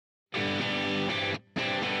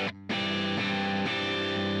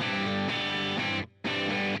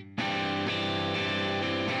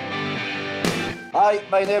Hi,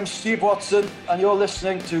 my name's Steve Watson, and you're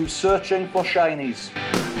listening to Searching for Shinies.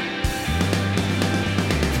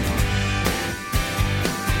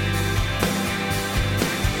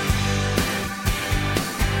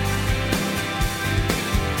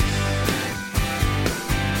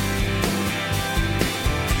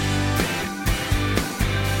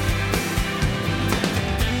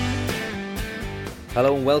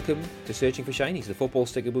 Hello and welcome to Searching for Shinies, the Football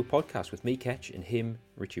Sticker Book podcast with me, Ketch, and him,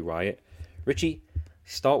 Richie Riot. Richie,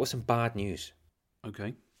 start with some bad news.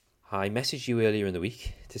 Okay. I messaged you earlier in the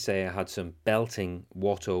week to say I had some belting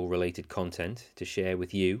Watto-related content to share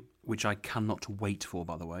with you. Which I cannot wait for,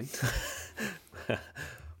 by the way.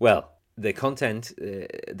 Well, the content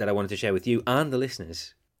that I wanted to share with you and the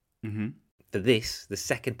listeners for this, the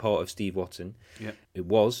second part of Steve Watson, it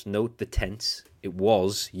was, note the tense, it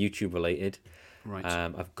was YouTube-related. Right.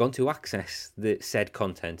 I've gone to access the said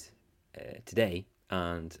content today,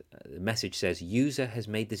 and the message says, user has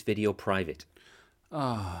made this video private.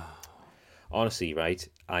 Honestly, right,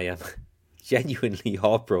 I am genuinely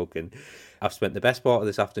heartbroken. I've spent the best part of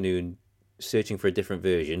this afternoon searching for a different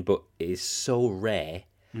version, but it is so rare,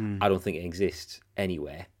 I don't think it exists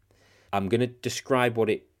anywhere. I'm going to describe what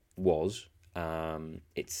it was.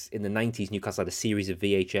 It's in the 90s, Newcastle had a series of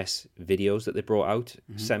VHS videos that they brought out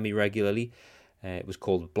semi-regularly. It was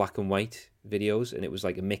called Black and White videos, and it was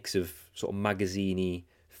like a mix of sort of magazine-y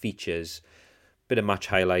features, bit of match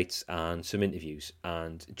highlights, and some interviews.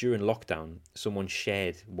 And during lockdown, someone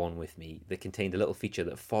shared one with me that contained a little feature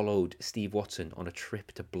that followed Steve Watson on a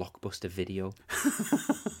trip to Blockbuster Video.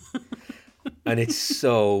 And it's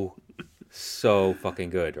so fucking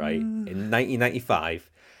good, right? In 1995,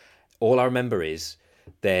 all I remember is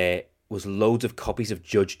there was loads of copies of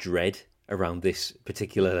Judge Dredd around this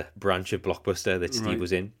particular branch of Blockbuster that Steve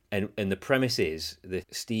was in. And the premise is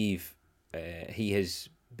that Steve, he has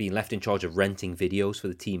been left in charge of renting videos for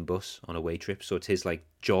the team bus on away trips. So it's his like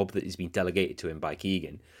job that has been delegated to him by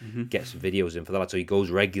Keegan. Gets videos in for that. So he goes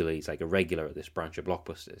regularly. He's like a regular at this branch of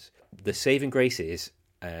Blockbusters. The saving grace is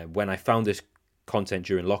when I found this content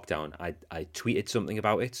during lockdown, I tweeted something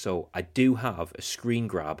about it. So I do have a screen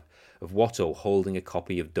grab of Watto holding a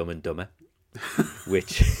copy of Dumb and Dumber,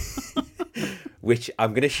 which I'm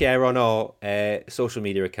going to share on our social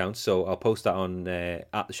media accounts. So I'll post that on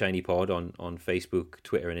at the Shiny Pod on Facebook,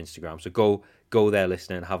 Twitter, and Instagram. So go there,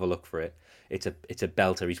 listener, and have a look for it. It's a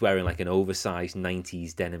belter. He's wearing like an oversized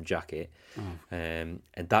 90s denim jacket, and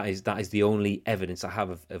that is the only evidence I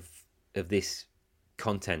have of this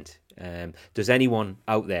content. Does anyone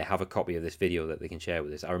out there have a copy of this video that they can share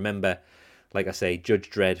with us? I remember, like I say, Judge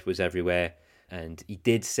Dredd was everywhere. And he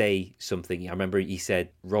did say something. I remember he said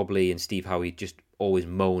Rob Lee and Steve Howie just always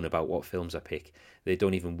moan about what films I pick. They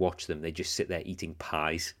don't even watch them. They just sit there eating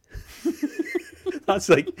pies. That's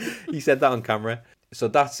like, he said that on camera. So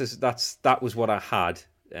that was what I had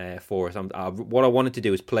for us. What I wanted to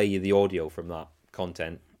do is play you the audio from that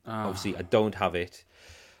content. Obviously, I don't have it.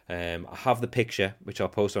 I have the picture, which I'll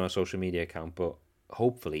post on our social media account. But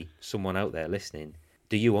hopefully, someone out there listening,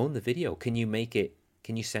 do you own the video? Can you make it?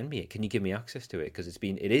 Can you send me it? Can you give me access to it? Because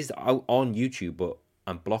it is out on YouTube, but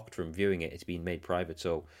I'm blocked from viewing it. It's been made private.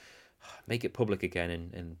 So make it public again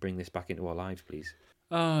and bring this back into our lives, please.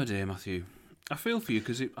 Oh dear, Matthew. I feel for you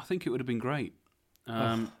because I think it would have been great.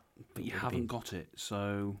 But you haven't got it.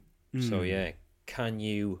 So yeah, can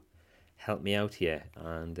you help me out here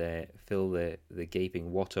and fill the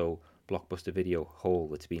gaping Watto Blockbuster Video hole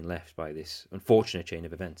that's been left by this unfortunate chain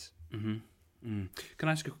of events? Can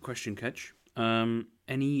I ask a question, Ketch?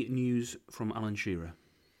 Any news from Alan Shearer?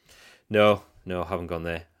 No, haven't gone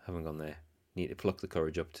there. Need to pluck the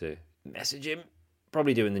courage up to message him.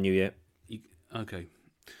 Probably do in the new year. Okay.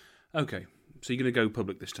 So you're going to go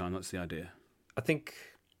public this time, that's the idea? I think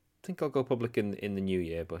I'll go public in the new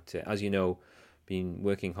year, but as you know, been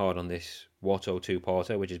working hard on this Watto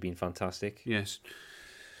two-parter, which has been fantastic. Yes.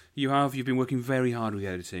 You have. You've been working very hard with the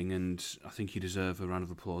editing, and I think you deserve a round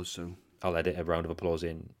of applause, so I'll edit a round of applause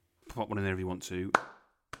in. Pop one in there if you want to.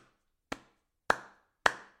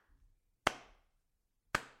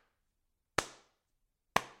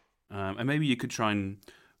 And maybe you could try and,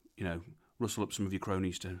 rustle up some of your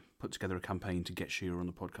cronies to put together a campaign to get Shearer on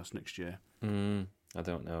the podcast next year. I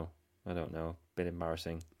don't know. Bit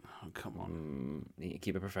embarrassing. Oh, come on. Need to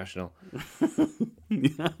keep it professional.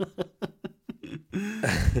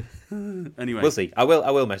 Anyway. We'll see. I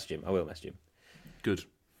will message him. Good.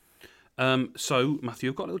 So, Matthew,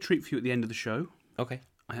 I've got a little treat for you at the end of the show. Okay.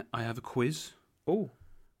 I have a quiz. Oh.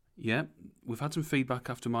 Yeah. We've had some feedback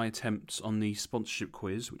after my attempts on the sponsorship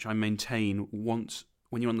quiz, which I maintain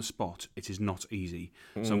when you're on the spot, it is not easy.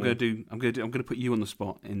 So I'm going to put you on the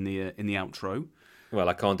spot in the outro. Well,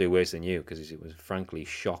 I can't do worse than you because it was frankly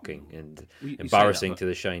shocking and You embarrassing say that, to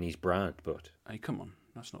the Chinese brand. But hey, come on,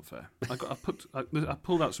 that's not fair. I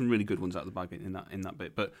pulled out some really good ones out of the bag in that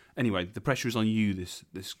bit. But anyway, the pressure is on you this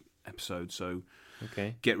episode, so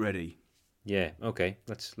okay, get ready. yeah, okay,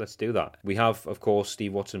 let's do that. We have, of course,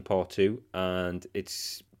 Steve Watson Part 2, and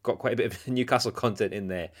it's got quite a bit of Newcastle content in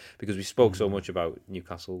there because we spoke so much about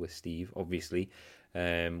Newcastle with Steve, obviously.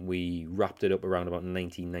 We wrapped it up around about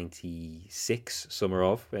 1996, summer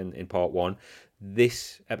of, in Part 1.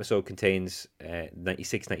 This episode contains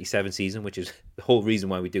 96-97 season, which is the whole reason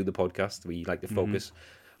why we do the podcast. We like to focus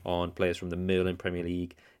on players from the Merlin Premier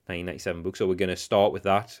League 1997 book. So we're going to start with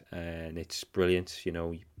that, and it's brilliant. You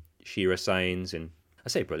know, Shearer signs, and I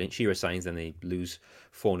say brilliant. Shearer signs, then they lose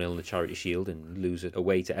 4-0 in the Charity Shield and lose it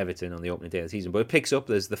away to Everton on the opening day of the season. But it picks up.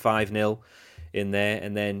 There's the 5-0 in there,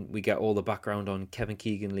 and then we get all the background on Kevin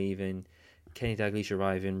Keegan leaving, Kenny Dalglish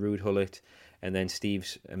arriving, Ruud Gullit, and then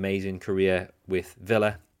Steve's amazing career with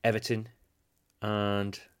Villa, Everton,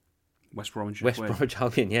 and West Bromwich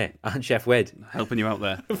Albion, yeah, and Chef Wed. helping you out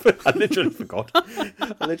there. I literally forgot.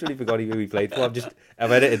 I literally forgot who we played for.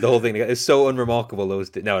 I've edited the whole thing together. It's so unremarkable. There's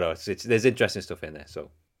interesting stuff in there.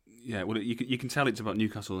 So Yeah, well, you can tell it's about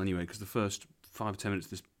Newcastle anyway, because the first 5 or 10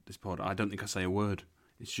 minutes of this pod, I don't think I say a word.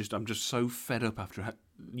 It's just I'm just so fed up after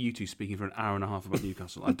you two speaking for an hour and a half about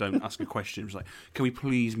Newcastle. I don't ask a question. It's like, can we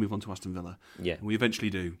please move on to Aston Villa? yeah, And we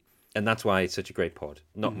eventually do. and that's why it's such a great pod.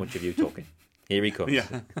 Not much of you talking. Here he comes. Yeah.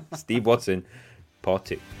 Steve Watson, Part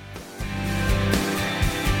 2.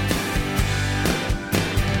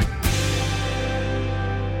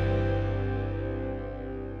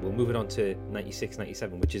 We'll move it on to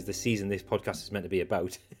 96-97, which is the season this podcast is meant to be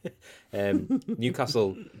about.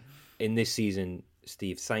 Newcastle, in this season,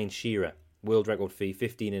 Steve, signed Shearer. World record fee,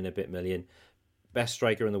 15 and a bit million. Best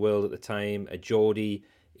striker in the world at the time, a Geordie.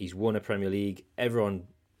 He's won a Premier League. Everyone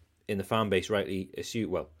in the fan base rightly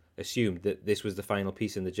assumed that this was the final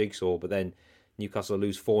piece in the jigsaw, but then Newcastle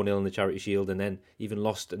lose 4-0 in the Charity Shield and then even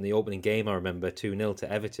lost in the opening game, I remember, 2-0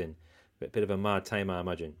 to Everton. A bit of a mad time, I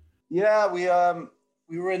imagine. Yeah, we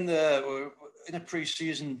were in a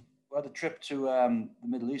pre-season. We had a trip to the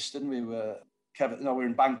Middle East, didn't we? We were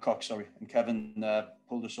in Bangkok, sorry, and Kevin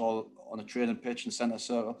pulled us all on a training pitch in centre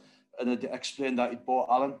circle, and it explained that he'd bought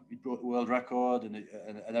Alan, he'd broke the world record, and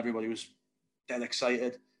everybody was dead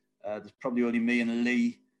excited. There's probably only me and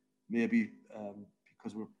Lee, maybe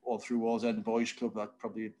because we're all through Wallsend Boys Club, that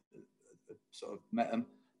probably sort of met him,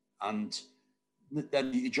 and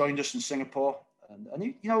then he joined us in Singapore, and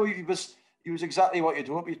he was exactly what you'd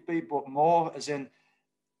hope he'd be, but more as in,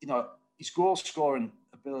 his goal scoring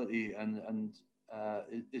ability and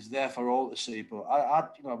is there for all to see. But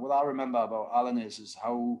what I remember about Alan is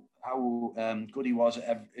how good he was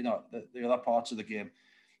at the other parts of the game.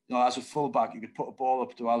 As a fullback, you could put a ball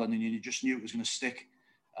up to Alan and you just knew it was going to stick.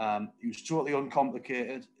 He was totally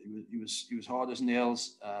uncomplicated. He was hard as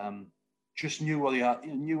nails. Just knew what he had.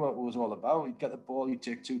 He knew what it was all about. He'd get the ball, he'd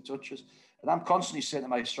take 2 touches. And I'm constantly saying to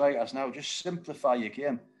my strikers now, just simplify your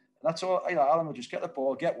game. And that's all. Alan would just get the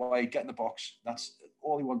ball, get wide, get in the box. That's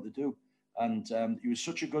all he wanted to do. And he was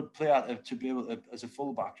such a good player to be able to, as a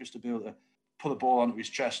fullback, just to be able to put the ball onto his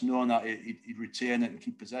chest, knowing that he'd retain it and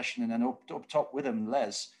keep possession. And then up top with him,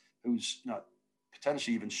 Les, who's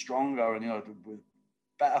potentially even stronger and with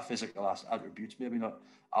better physical attributes. Maybe not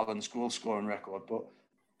Alan's goal scoring record,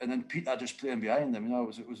 and then Peter just playing behind them.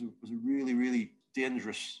 It was a really, really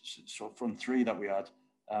dangerous sort of front three that we had.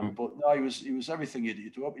 But no, he was everything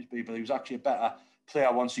you'd hope he'd be. But he was actually a better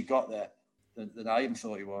player once he got there than I even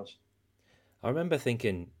thought he was. I remember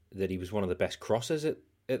thinking that he was one of the best crossers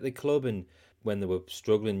at the club, and when they were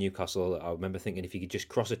struggling Newcastle, I remember thinking if he could just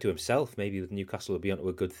cross it to himself, maybe with Newcastle would be onto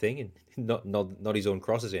a good thing, and not his own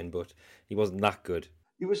crosses in. But he wasn't that good.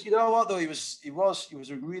 He was, you know what though, he was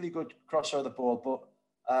a really good crosser of the ball,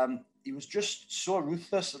 but he was just so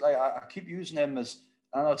ruthless. Like I keep using him as,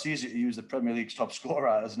 I know it's easy to use the Premier League's top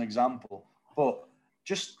scorer as an example, but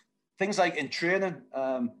just things like in training,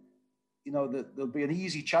 there'll be an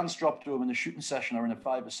easy chance drop to him in a shooting session or in a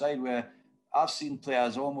 5-a-side where I've seen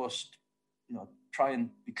players almost, try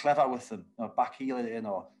and be clever with them, back heel it in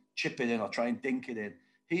or chip it in or try and dink it in.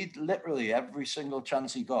 He'd literally, every single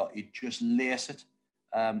chance he got, he'd just lace it.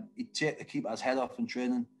 He'd take the keeper's head off in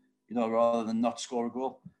training, rather than not score a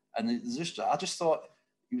goal. And I just thought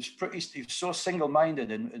he was so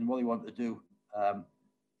single-minded in what he wanted to do.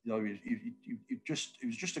 He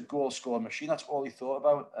was just a goal-scoring machine. That's all he thought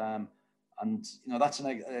about. And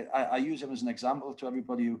I use him as an example to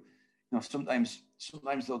everybody who, sometimes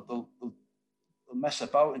they'll mess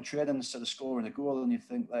about in training instead of scoring a goal, and you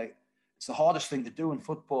think like it's the hardest thing to do in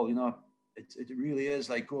football. it really is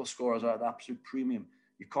like goal scorers are at absolute premium.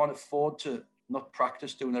 You can't afford to not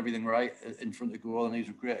practice doing everything right in front of goal, and he's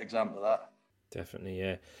a great example of that. Definitely,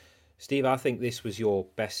 yeah. Steve, I think this was your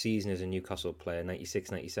best season as a Newcastle player,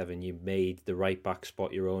 96, 97. You made the right back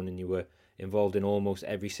spot your own and you were involved in almost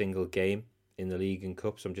every single game in the league and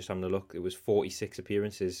cup. So I'm just having a look. It was 46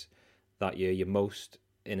 appearances that year, your most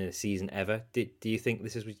in a season ever. Do you think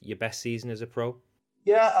this is your best season as a pro?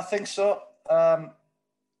 Yeah, I think so. I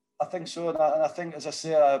think so. And I think, as I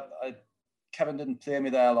say, Kevin didn't play me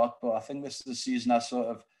there a lot, but I think this is the season I sort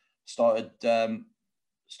of started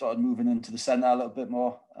moving into the centre a little bit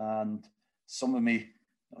more. And some of my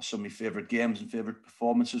favourite games and favourite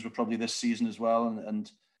performances were probably this season as well.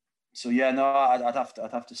 And so, yeah, no, I'd have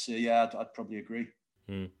to say, yeah, I'd probably agree.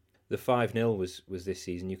 The 5-0 was this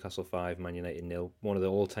season, Newcastle 5, Man United 0, one of the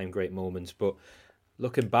all-time great moments. But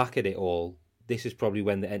looking back at it all, this is probably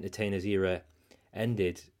when the entertainers era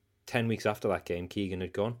ended. 10 weeks after that game, Keegan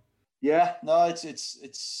had gone. Yeah, no,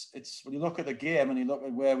 it's when you look at the game and you look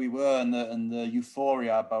at where we were and the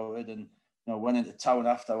euphoria about it, and went into town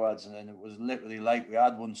afterwards, and then it was literally like we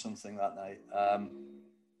had won something that night.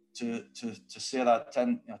 To say that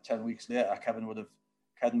 10 weeks later, Kevin would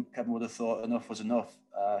have thought enough was enough.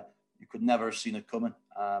 You could never have seen it coming.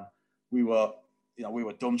 We were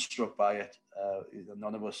dumbstruck by it.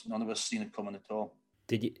 None of us seen it coming at all.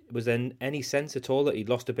 Was there any sense at all that he'd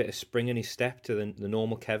lost a bit of spring in his step to the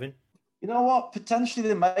normal Kevin? You know what? Potentially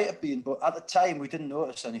there might have been, but at the time we didn't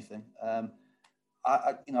notice anything.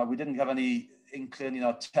 We didn't have any inkling.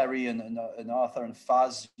 Terry and Arthur and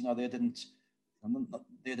Faz, they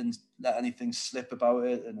didn't let anything slip about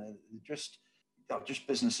it, and just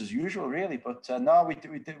business as usual, really. But no, we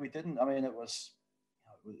didn't. I mean, it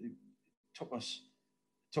took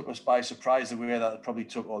us by surprise the way that it probably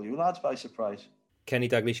took all you lads by surprise. Kenny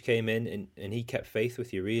Dalglish came in and he kept faith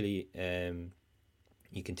with you, really.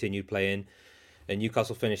 You continued playing, and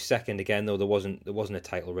Newcastle finished second again, though there wasn't a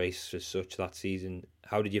title race as such that season.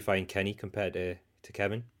 How did you find Kenny compared to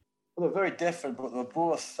Kevin? Well, they're very different, but they're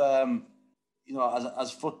both,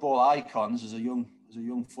 as football icons, as a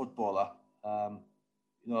young footballer.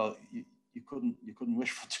 You couldn't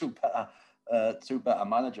wish for two better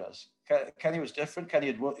managers. Kenny was different. Kenny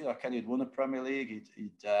had won a Premier League. He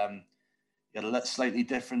had slightly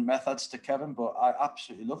different methods to Kevin, but I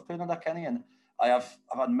absolutely love playing under Kenny, and I've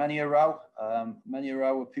had many a row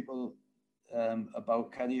with people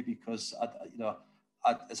about Kenny because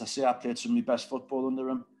as I say, I played some of my best football under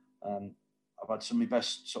him. I've had some of my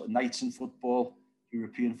best sort of nights in football,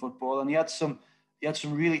 European football, and he had some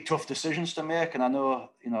really tough decisions to make. And I know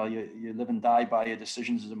you live and die by your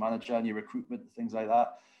decisions as a manager and your recruitment and things like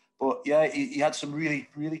that. But yeah, he had some really,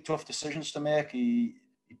 really tough decisions to make. He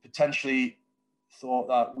potentially thought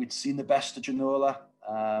that we'd seen the best of Ginola.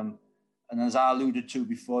 And as I alluded to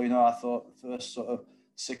before, I thought the first sort of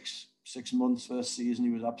six months, first season,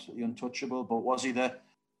 he was absolutely untouchable. But was he the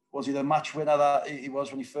match winner that he was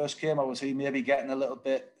when he first came, or was he maybe getting a little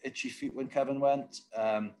bit itchy feet when Kevin went?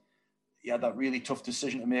 He had that really tough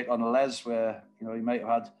decision to make on Les, where he might have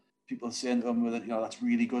had people saying to him, that's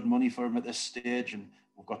really good money for him at this stage, and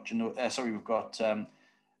and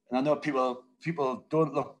I know people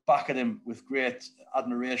don't look back at him with great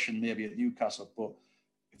admiration maybe at Newcastle, but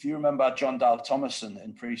if you remember John Dal Thomason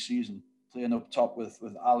in pre-season playing up top with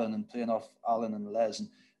Alan and playing off Alan and Les,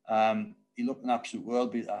 and he looked an absolute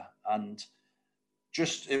world beater, and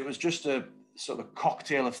it was just a sort of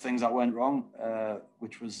cocktail of things that went wrong,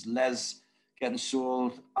 which was Les getting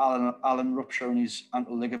sold, Alan rupturing his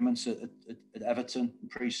ankle ligaments at Everton in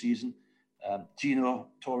pre-season, Gino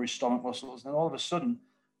tore his stomach muscles, and all of a sudden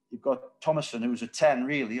you've got Thomason, who's a 10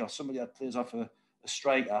 really, or somebody that plays off a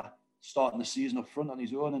striker, starting the season up front on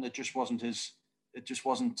his own, and it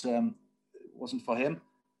wasn't for him.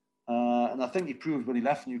 And I think he proved when he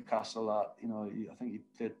left Newcastle that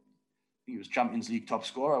he was Champions League top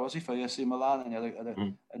scorer, was he, for AC Milan, and he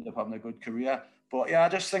ended up having a good career. But yeah, I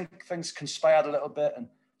just think things conspired a little bit, and I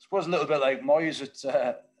suppose a little bit like Moyes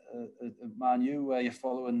at Man U, where you're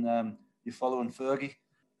following Fergie.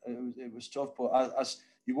 It was tough, but as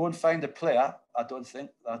you won't find a player, I don't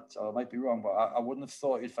think that, or I might be wrong, but I wouldn't have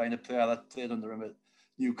thought you'd find a player that played under him at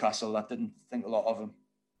Newcastle that didn't think a lot of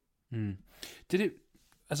him. Did it,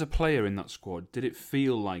 as a player in that squad, did it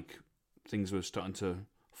feel like things were starting to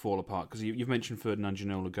fall apart? Because you've mentioned Ferdinand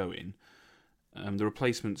Ginola going. The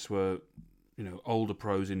replacements were, older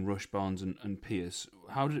pros in Rush, Barnes and Pearce.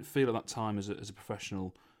 How did it feel at that time as a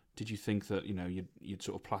professional? Did you think that, you'd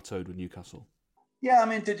sort of plateaued with Newcastle? Yeah, I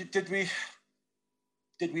mean, did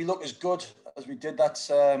we look as good as we did that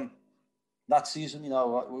season? We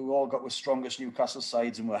all got with strongest Newcastle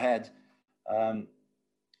sides and we're ahead.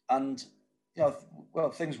 And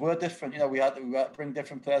well, things were different. We had to bring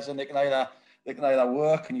different players in. They can either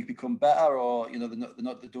work and you become better, or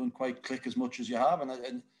they don't quite click as much as you have.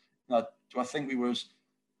 And I think we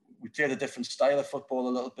played a different style of football a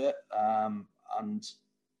little bit. And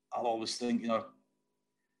I'll always think,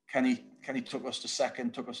 Kenny took us to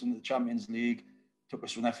second, took us into the Champions League, took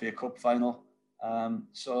us to an FA Cup final.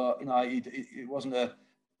 So it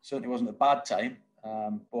certainly wasn't a bad time.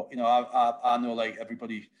 But I know, like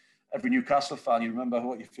every Newcastle fan, you remember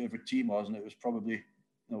what your favourite team was, and it was probably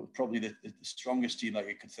the strongest team that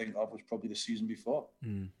you could think of was probably the season before.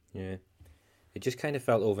 Yeah, it just kind of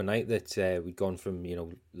felt overnight that we'd gone from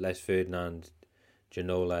Les Ferdinand,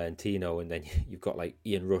 Ginola, and Tino, and then you've got like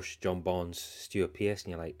Ian Rush, John Barnes, Stuart Pearce,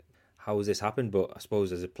 and you're like, how has this happened? But I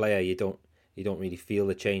suppose as a player, you don't really feel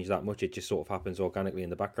the change that much. It just sort of happens organically in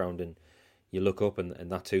the background, and you look up, and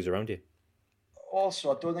that's who's around you.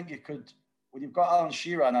 Also, I don't think you could, when you've got Alan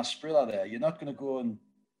Shearer and Asprilla there, you're not going to go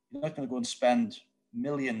and spend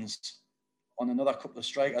millions on another couple of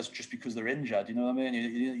strikers just because they're injured. You know what I mean?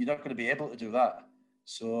 You're not going to be able to do that.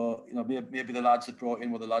 So maybe the lads that brought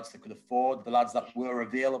in were the lads that could afford, the lads that were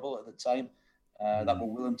available at the time, that were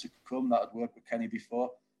willing to come, that had worked with Kenny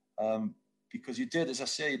before. Because you did, as I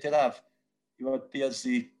say, you had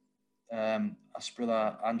Beardsley,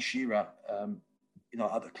 Asprilla, and Shearer,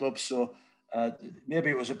 at the club. So maybe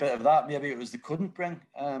it was a bit of that. Maybe it was they couldn't bring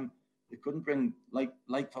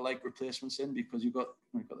like for like replacements in because you've got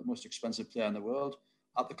the most expensive player in the world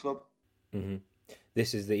at the club. Mm-hmm.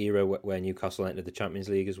 This is the era where Newcastle entered the Champions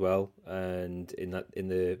League as well, and in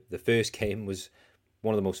the first game was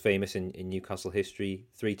one of the most famous in Newcastle history,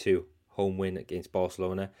 3-2 home win against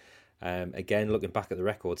Barcelona. Again, looking back at the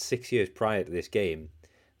record, 6 years prior to this game,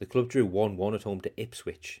 the club drew 1-1 at home to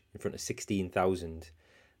Ipswich in front of 16,000.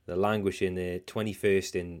 They're languishing the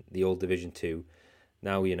 21st in the old Division 2.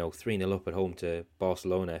 Now, 3-0 up at home to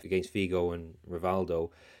Barcelona against Figo and Rivaldo.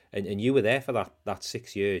 And you were there for that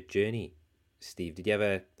 6-year journey, Steve. Did you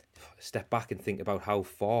ever step back and think about how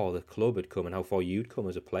far the club had come and how far you'd come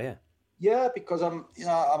as a player? Yeah, because I'm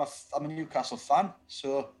a Newcastle fan.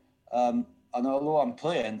 So, and although I'm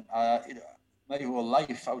playing, my whole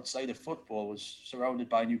life outside of football was surrounded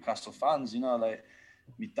by Newcastle fans. Like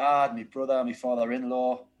my dad, my brother, my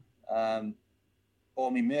father-in-law, all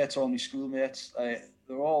my mates, all my schoolmates.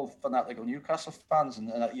 They're all fanatical Newcastle fans,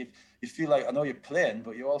 and you feel like, I know you're playing,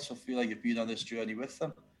 but you also feel like you've been on this journey with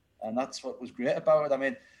them, and that's what was great about it. I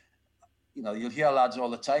mean, you'll hear lads all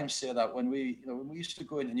the time say that when we used to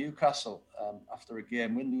go into Newcastle after a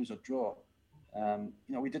game, win, lose or draw,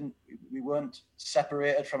 we weren't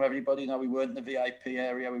separated from everybody. We weren't in the VIP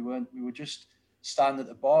area. We were just stand at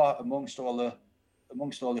the bar amongst all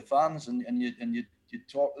the fans, and you'd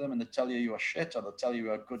talk to them, and they'd tell you were shit, or they'd tell you you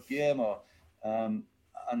were a good game, or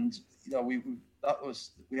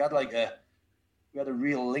we had a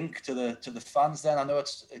real link to the fans then. I know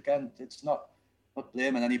it's not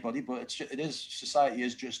blaming anybody, but society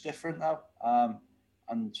is just different now.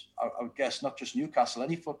 And I would guess not just Newcastle,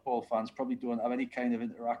 any football fans probably don't have any kind of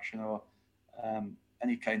interaction or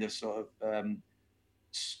any kind of sort of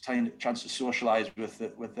chance to socialise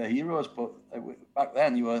with their heroes. But back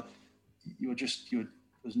then,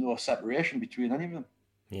 there's no separation between any of them.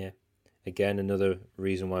 Yeah. Again, another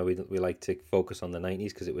reason why we like to focus on the 90s,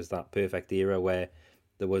 because it was that perfect era where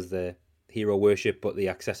there was the hero worship, but the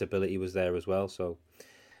accessibility was there as well. So,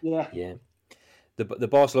 yeah. The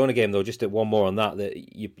Barcelona game, though, just one more on that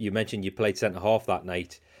you mentioned you played centre half that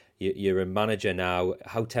night. You're a manager now.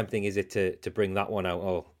 How tempting is it to bring that one out?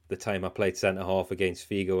 Oh, the time I played centre half against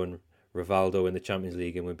Figo and Rivaldo in the Champions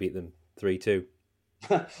League and we beat them 3-2.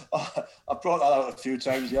 I brought that out a few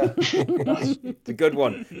times, yeah. It's a good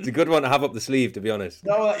one. It's a good one to have up the sleeve, to be honest.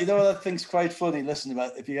 That thing's quite funny. Listen,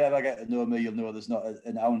 if you ever get to know me, you'll know there's not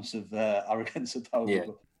an ounce of arrogance about it.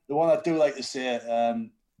 But the one I do like to say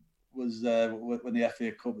was when the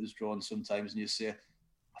FA Cup is drawn sometimes, and you say,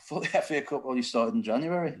 I thought the FA Cup only started in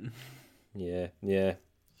January. Yeah. You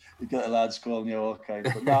get the lads calling you all kinds.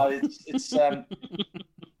 But no,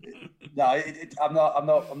 it's I'm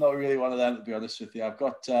not really one of them, to be honest with you. I've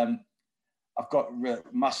got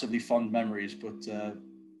massively fond memories, but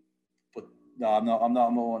no, I'm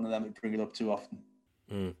not one of them to bring it up too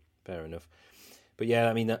often. Fair enough. But yeah,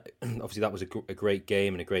 I mean, obviously that was a great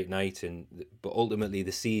game and a great night, but ultimately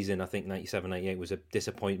the season, I think 97-98 was a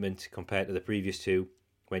disappointment compared to the previous two,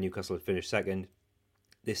 where Newcastle had finished second.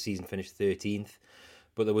 This season finished 13th.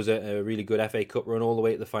 But there was a really good FA Cup run all the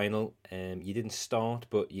way to the final. You didn't start,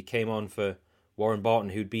 but you came on for Warren Barton,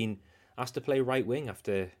 who'd been asked to play right wing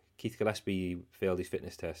after Keith Gillespie failed his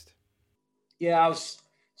fitness test. Yeah,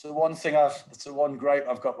 So one thing it's the one gripe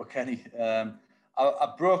I've got with Kenny.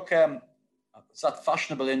 I broke it's that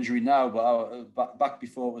fashionable injury now, but back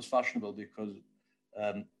before it was fashionable because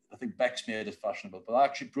I think Beck's made it fashionable. But I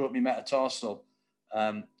actually broke my metatarsal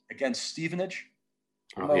against Stevenage.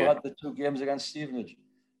 I had the 2 games against Stevenage,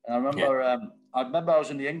 and I remember I was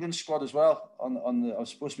in the England squad as well. I was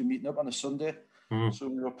supposed to be meeting up on a Sunday, so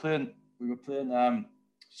we were playing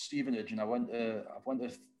Stevenage, and I went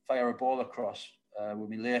to fire a ball across with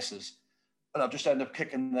my laces, and I've just ended up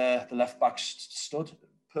kicking the left back stud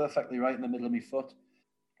perfectly right in the middle of my foot.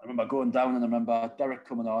 I remember going down, and I remember Derek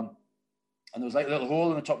coming on, and there was like a little hole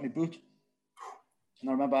in the top of my boot. And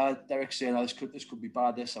I remember Derek saying, "Oh, this could be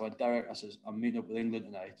bad." I went, "Derek," I says, "I'm meeting up with England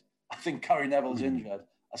tonight. I think Gary Neville's injured."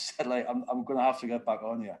 I said, "Like, I'm going to have to get back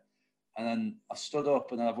on here." And then I stood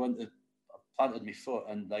up, and then I planted my foot,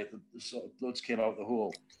 and like the sort of bloods came out the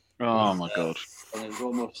hole. Oh my God! And it was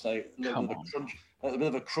almost like a little bit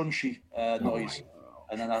of a crunchy noise.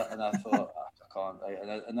 And then I thought, I can't.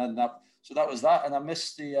 And then that was that. And I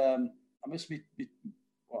missed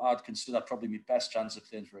what I'd consider probably my best chance of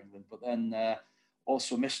playing for England. But then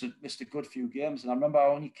also missed a good few games. And I remember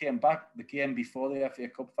I only came back the game before the FA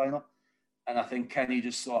Cup final. And I think Kenny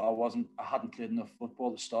just thought I hadn't played enough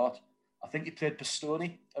football to start. I think he played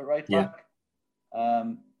Pistoni at right back.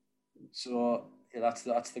 So yeah,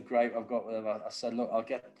 that's the gripe I've got with him. I said, look, I'll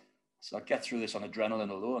get through this on adrenaline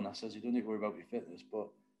alone. I says, you don't need to worry about your fitness, but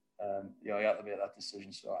I had to make that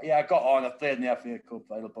decision. So yeah, I got on. I played in the FA Cup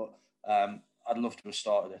final, but I'd love to have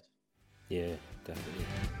started it. Yeah, definitely.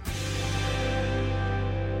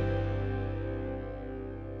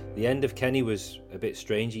 The end of Kenny was a bit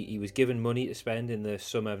strange. He was given money to spend in the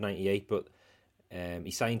summer of '98, but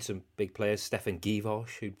he signed some big players. Stefan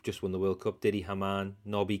Givosh, who just won the World Cup, Didi Hamann,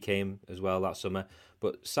 Nobby came as well that summer,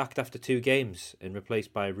 but sacked after 2 games and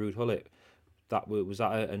replaced by Ruud Gullit. Was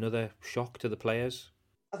that another shock to the players?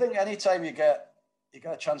 I think anytime you get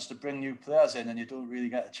a chance to bring new players in and you don't really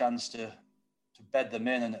get a chance to bed them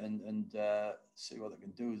in and see what they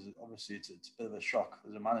can do, obviously it's a bit of a shock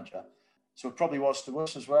as a manager. So it probably was to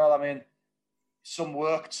us as well. I mean, some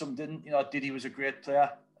worked, some didn't. You know, Didi was a great player.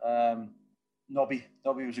 Nobby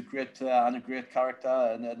was a great player and a great character,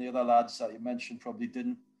 and the other lads that you mentioned probably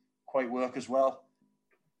didn't quite work as well.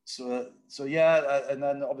 So yeah, and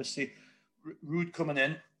then obviously Ruud coming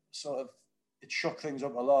in, sort of, it shook things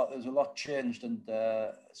up a lot. There's a lot changed, and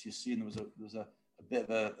as you've seen, there was a bit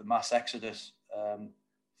of a mass exodus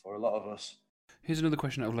for a lot of us. Here's another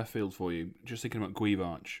question out of left field for you. Just thinking about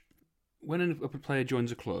Guivarch. When a player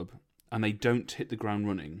joins a club and they don't hit the ground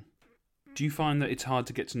running, do you find that it's hard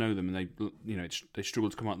to get to know them and they struggle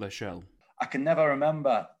to come out of their shell? I can never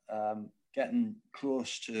remember getting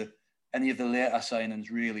close to any of the later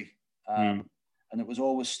signings really, and it was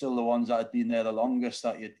always still the ones that had been there the longest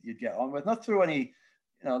that you'd get on with, not through any,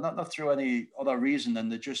 not through any other reason than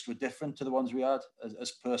they just were different to the ones we had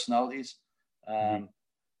as personalities, and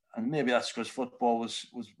maybe that's because football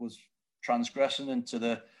was transgressing into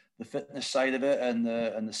the fitness side of it and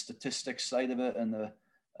the statistics side of it and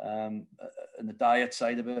the diet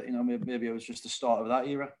side of it. Maybe it was just the start of that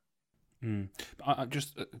era. I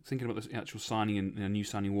just thinking about this actual signing and a new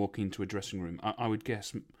signing walking into a dressing room. I would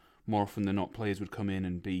guess more often than not, players would come in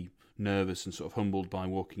and be nervous and sort of humbled by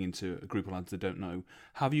walking into a group of lads they don't know.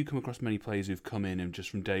 Have you come across many players who've come in and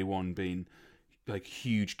just from day one been like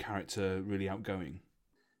huge character, really outgoing?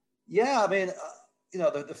 Yeah, I mean,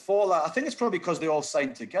 the 4 lads, I think it's probably because they all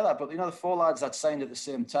signed together, but the 4 lads that signed at the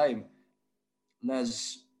same time,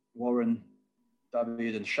 Les, Warren,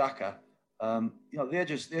 David and Shaka, they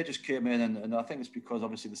just came in and I think it's because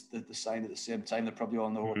obviously they signed at the same time. They're probably all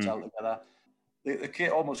in the hotel together. They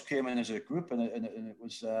almost came in as a group, and it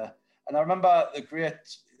was. And I remember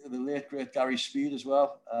the late great Gary Speed as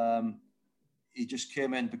well. He just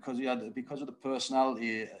came in because of the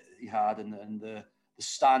personality he had and the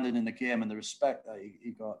standing in the game and the respect that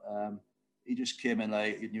he got. He just came in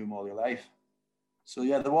like you knew him all your life. So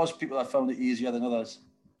yeah, there was people that found it easier than others.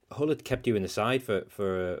 Hull had kept you in the side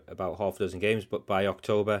for about half a dozen games, but by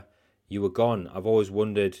October you were gone. I've always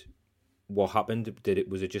wondered what happened.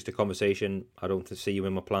 Was it just a conversation? I don't see you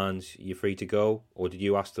in my plans. You're free to go, or did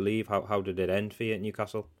you ask to leave? How did it end for you at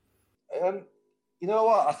Newcastle? You know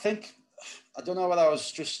what? I don't know whether I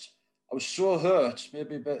was so hurt,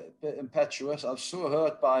 maybe a bit impetuous. I was so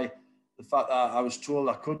hurt by the fact that I was told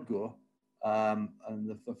I could go, and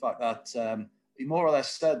the fact that he more or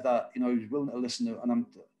less said that he was willing to listen to, and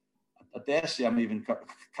I dare say I'm even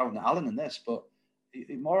counting Alan in this, but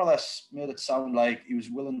he more or less made it sound like he was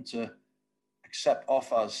willing to accept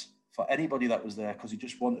offers for anybody that was there because he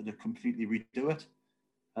just wanted to completely redo it.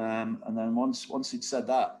 And then once he'd said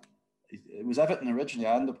that, it was Everton originally.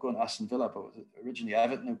 I ended up going to Aston Villa, but it was originally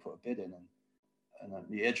Everton who put a bid in. And then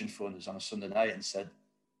the agent phoned us on a Sunday night and said,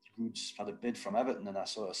 Roods had a bid from Everton. And I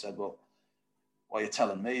sort of said, well, why are you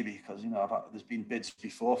telling me? Because, there's been bids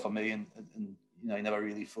before for me and he never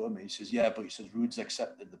really phoned me. He says, yeah, but he says, Roods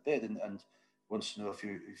accepted the bid and wants to know if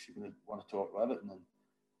you're going to want to talk to Everton. And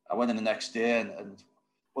I went in the next day and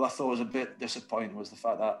what I thought was a bit disappointing was the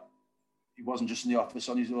fact that he wasn't just in the office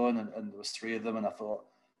on his own and there was 3 of them. And I thought,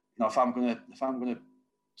 if I'm going to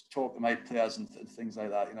talk to my players and things like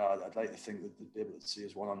that, I'd like to think that they'd be able to see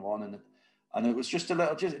us one-on-one. And it was just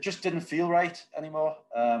it just didn't feel right anymore.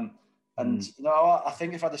 I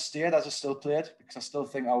think if I'd have stayed as I still played, because I still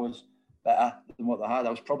think I was better than what I had.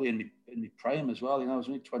 I was probably in my prime as well. I was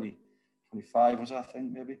only 20, 25 was I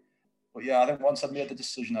think maybe. But yeah, I think once I made the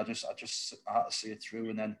decision, I had to see it through.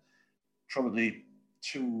 And then probably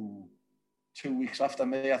two weeks after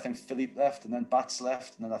me, I think Philippe left, and then Bats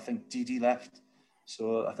left, and then I think Didi left.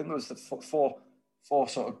 So I think there was the four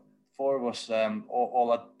of us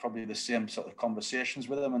all had probably the same sort of conversations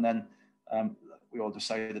with him, and then we all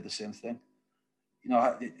decided the same thing.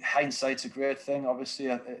 Hindsight's a great thing. Obviously,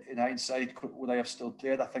 in hindsight, would I have still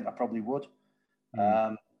played? I think I probably would.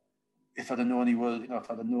 If I'd have known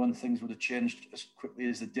if I'd have known things would have changed as quickly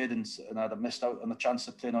as they did, and I'd have missed out on the chance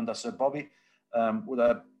of playing under Sir Bobby, would I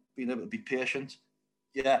have been able to be patient?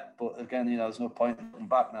 Yeah, but again, there's no point looking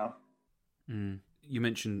back now. You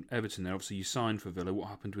mentioned Everton there. Obviously, you signed for Villa. What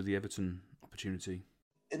happened with the Everton opportunity?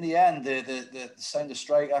 In the end, they signed a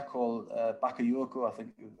striker called Bakayoko, I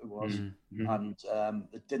think it was, and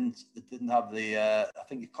it didn't have the. I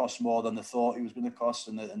think it cost more than they thought he was going to cost,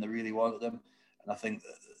 and they really wanted him. And I think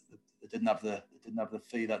they didn't have the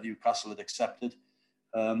fee that Newcastle had accepted.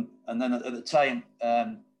 And then at the time,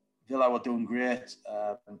 Villa were doing great.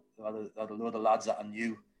 They had a load of lads that I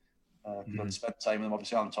knew. I'd spent time with them.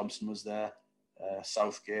 Obviously, Alan Thompson was there,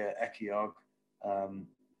 Southgate, Ekiog,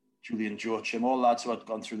 Julian Joachim, all lads who had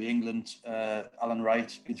gone through the England, Alan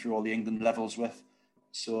Wright, been through all the England levels with.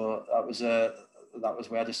 So that was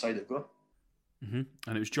where I decided to go. And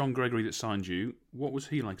it was John Gregory that signed you. What was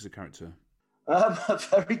he like as a character?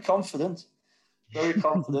 Very confident.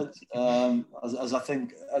 As I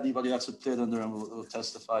think anybody that's played under him will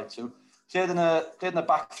testify to. Played in a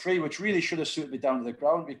back 3, which really should have suited me down to the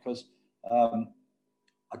ground because I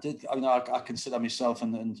consider myself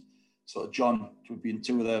and sort of John to have been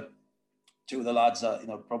two of the lads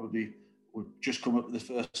that probably would just come up with the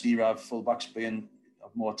first era of fullbacks being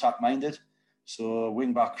more attack minded. So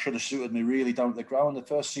wing back should have suited me really down to the ground. The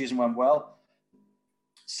first season went well.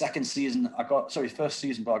 First season,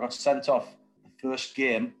 but I got sent off the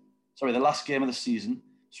last game of the season.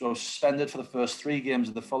 So I was suspended for the first 3 games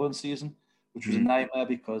of the following season, which was a nightmare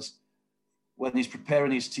because when he's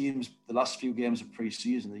preparing his teams, the last few games of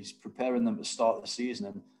pre-season, he's preparing them to start the season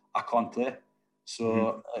and I can't play.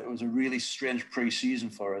 So it was a really strange pre-season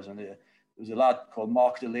for us. And there was a lad called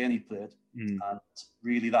Mark Delaney played. And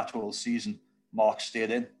really that whole season, Mark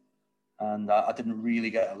stayed in. And I didn't really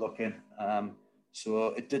get a look in. So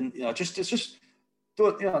it didn't,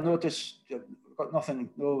 got nothing,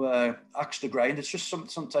 no axe to grind. It's just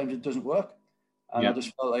sometimes it doesn't work. And I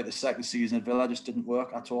just felt like the second season at Villa just didn't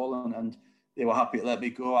work at all. And they were happy to let me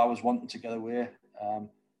go. I was wanting to get away.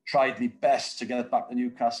 Tried my best to get it back to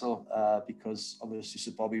Newcastle because obviously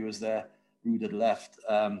Sir Bobby was there, Rude had left.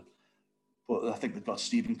 But I think they'd got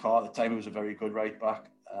Stephen Carr at the time, who was a very good right back.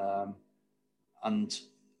 And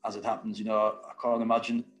as it happens, I can't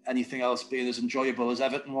imagine anything else being as enjoyable as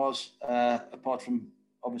Everton was, apart from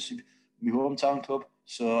obviously my hometown club.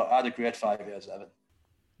 So I had a great 5 years at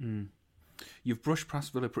Everton. You've brushed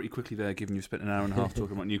past Villa pretty quickly there, given you've spent an hour and a half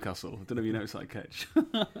talking about Newcastle. I don't know if you noticed that catch.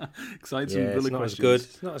 Excited some Villa questions.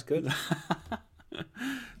 It's not as good.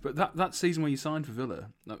 But that season where you signed for Villa,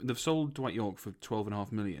 they've sold Dwight York for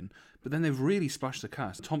 $12.5 million, but then they've really splashed the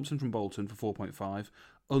cash. Thompson from Bolton for 4.5,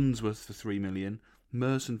 Unsworth for 3 million,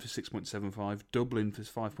 Merson for 6.75, Dublin for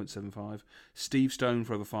 5.75, Steve Stone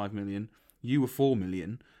for over 5 million. You were 4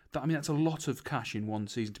 million. That's a lot of cash in one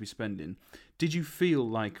season to be spending. Did you feel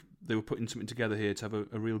like they were putting something together here to have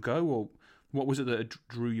a real go, or what was it that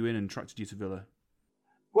drew you in and attracted you to Villa?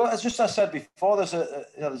 Well, as I said before, there's a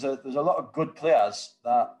lot of good players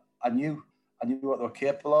that I knew what they were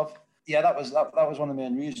capable of. Yeah, that was one of the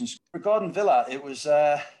main reasons. Regarding Villa, it was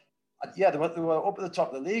they were up at the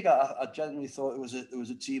top of the league. I genuinely thought it was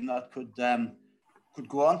a team that could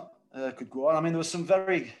go on. I mean, there was some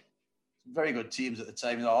very good teams at the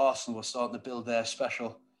time. Arsenal were starting to build their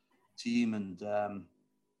special team, and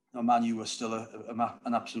Man U was still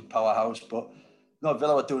an absolute powerhouse. But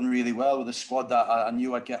Villa were doing really well with a squad that I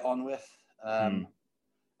knew I'd get on with. And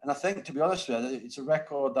I think, to be honest with you, it's a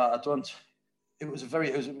record that I don't. It was a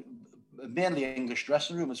mainly English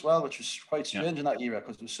dressing room as well, which was quite strange in that era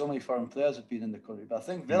because there were so many foreign players had been in the country. But I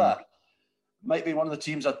think Villa might be one of the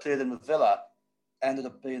teams I played in with Villa. Ended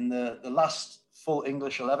up being the last full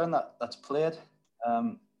English 11 that's played.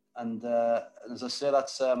 And as I say,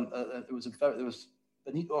 that's there was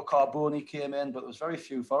Benito Carboni came in, but there was very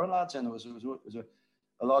few foreign lads in. It was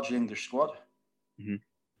a largely English squad. Mm-hmm.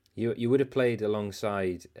 You would have played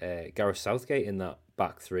alongside Gareth Southgate in that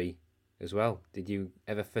back three as well. Did you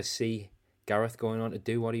ever foresee Gareth going on to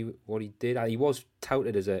do what he did? He was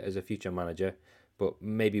touted as a future manager, but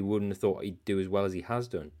maybe wouldn't have thought he'd do as well as he has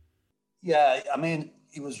done. Yeah, I mean,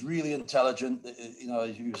 he was really intelligent. He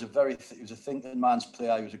was a thinking man's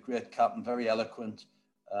player. He was a great captain, very eloquent.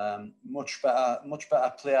 Much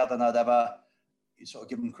better player than I'd ever sort of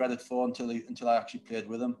give him credit for until I actually played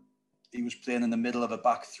with him. He was playing in the middle of a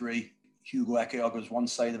back three. Hugo Ekeog was one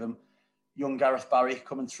side of him. Young Gareth Barry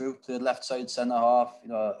coming through, played left side centre half.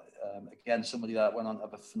 Again, somebody that went on to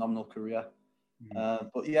have a phenomenal career.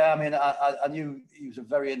 But yeah, I mean, I knew he was a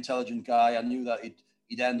very intelligent guy. I knew that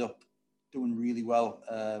he'd end up doing really well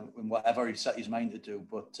in whatever he set his mind to do.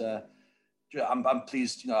 But I'm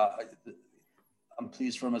pleased. I'm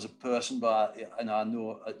pleased for him as a person, but I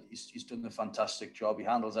know he's done a fantastic job. He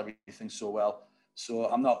handles everything so well. So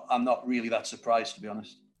I'm not really that surprised, to be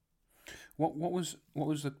honest. What was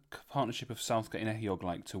the partnership of Southgate and Ekeog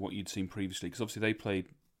like to what you'd seen previously? Because obviously they played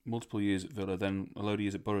multiple years at Villa, then a load of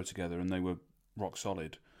years at Borough together, and they were rock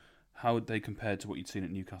solid. How would they compare to what you'd seen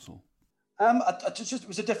at Newcastle? It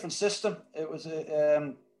was a different system. It was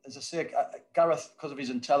as I say, Gareth, because of his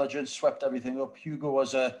intelligence, swept everything up. Hugo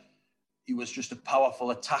was just a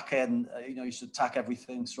powerful attacker, and he used to attack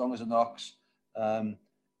everything, strong as an ox.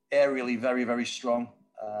 Aerially very, very strong,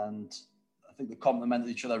 and I think they complemented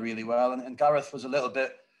each other really well. And Gareth was a little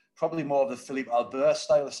bit, probably more of the Philippe Albert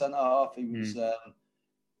style of centre half. He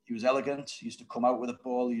was elegant. He used to come out with a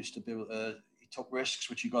ball. He used to be able to, he took risks,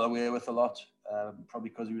 which he got away with a lot, probably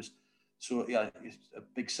because he was he's a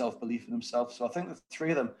big self-belief in himself. So I think the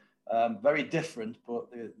three of them, very different,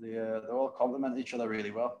 but they all complement each other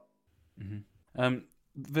really well. Mm-hmm.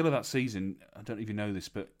 Villa that season, I don't even know this,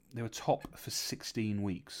 but they were top for 16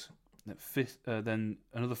 weeks. Fifth, then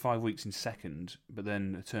another 5 weeks in second, but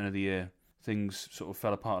then a turn of the year, things sort of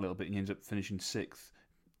fell apart a little bit, and you ended up finishing sixth.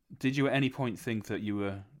 Did you at any point think that you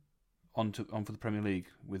were on for the Premier League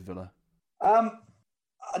with Villa? I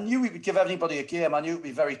knew we would give anybody a game. I knew it would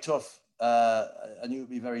be very tough. I knew it would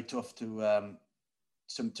be very tough to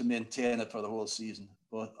maintain it for the whole season.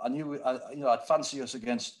 But I knew I'd fancy us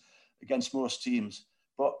against most teams.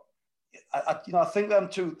 But I think them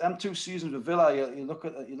two seasons with Villa, you look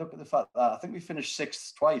at the fact that I think we finished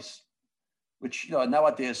sixth twice, which in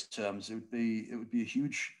nowadays terms it would be a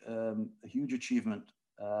huge achievement.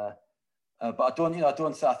 But I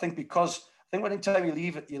think anytime you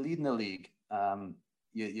lead in the league,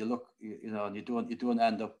 you look and you don't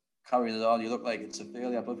end up carrying it on. You look like it's a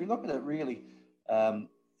failure. But if you look at it really,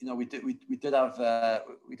 we did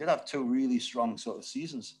have two really strong sort of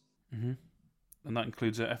seasons. Mm-hmm. And that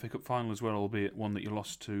includes a FA Cup final as well, albeit one that you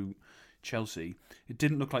lost to Chelsea. It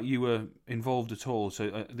didn't look like you were involved at all.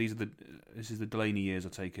 So this is the Delaney years, I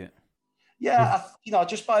take it. Yeah,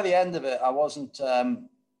 just by the end of it, I wasn't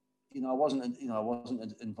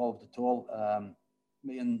involved at all.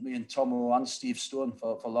 Me and Tomo and Steve Stone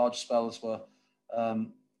for large spells were. I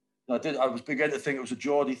was beginning to think it was a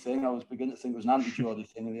Geordie thing. I was beginning to think it was an anti-Geordie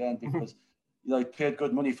thing in the end because he paid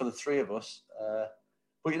good money for the three of us.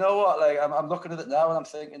 But you know what? Like I'm looking at it now and I'm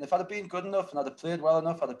thinking, if I'd have been good enough and I'd have played well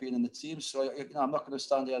enough, I'd have been in the team. So I'm not going to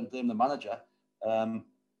stand here and blame the manager.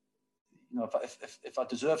 If I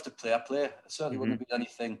deserve to play, I play. It certainly wouldn't have been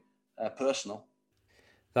anything personal.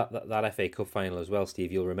 That FA Cup final as well,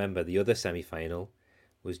 Steve. You'll remember the other semi-final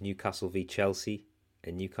was Newcastle v Chelsea,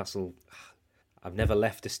 and Newcastle. I've never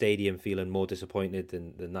left the stadium feeling more disappointed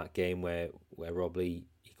than that game where Rob Lee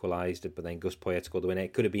equalised, but then Gus Poyet scored the winner.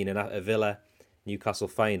 It could have been a Villa Newcastle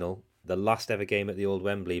final, the last ever game at the old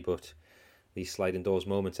Wembley, but these sliding doors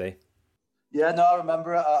moments, eh? Yeah, no, I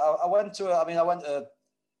remember it. I went to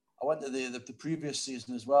the previous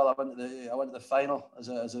season as well. I went to the final as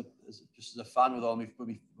a fan with all my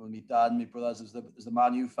dad and my brothers. It was the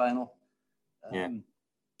Man U final.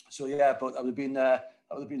 So yeah, but I would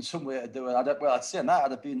have been some way to do it. I'd say that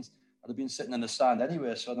I'd have been sitting in the stand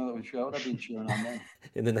anyway. So I'm not sure I would have been cheering on then.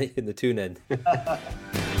 in the tune end.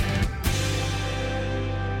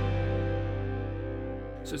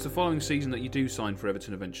 So it's the following season that you do sign for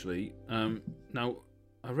Everton eventually. Now,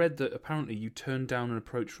 I read that apparently you turned down an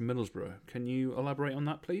approach from Middlesbrough. Can you elaborate on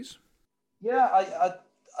that, please? Yeah,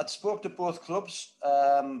 I'd spoke to both clubs.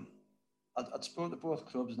 I'd spoke to both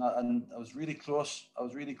clubs, and I was really close. I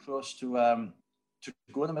was really close to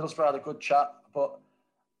go to Middlesbrough. I had a good chat, but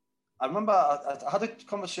I remember I had a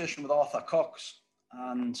conversation with Arthur Cox,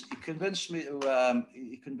 and he convinced me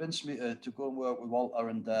to go and work with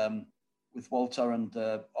Walter and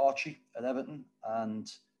Archie at Everton, and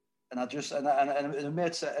it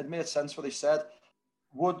made sense what he said.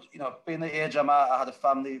 Would, being the age I'm at, I had a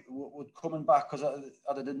family, would coming back, because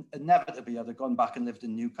I'd inevitably I'd have gone back and lived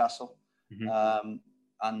in Newcastle. Mm-hmm.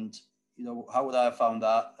 And, how would I have found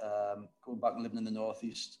that, going back and living in the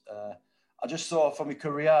Northeast? I just thought for my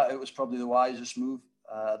career, it was probably the wisest move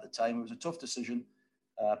at the time. It was a tough decision,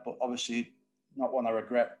 but obviously not one I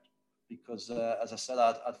regret, because, as I said, I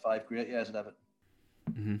had 5 great years at Everton.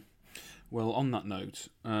 Mm-hmm. Well, on that note,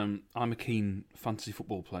 I'm a keen fantasy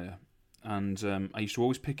football player. And I used to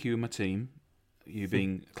always pick you in my team, you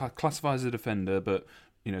being classified as a defender, but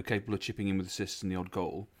capable of chipping in with assists and the odd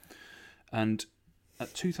goal. And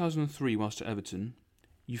at 2003, whilst at Everton,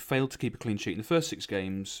 you failed to keep a clean sheet in the first 6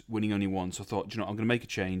 games, winning only one. So I thought, I'm going to make a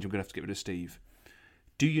change. I'm going to have to get rid of Steve.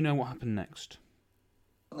 Do you know what happened next?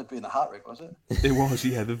 Wouldn't it be in a hat-trick, was it? It was,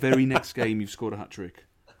 yeah. The very next game, you've scored a hat-trick.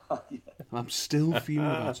 Yeah. I'm still fuming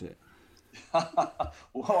about it.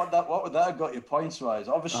 What would that have got you points wise?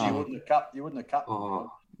 Obviously, you wouldn't have capped.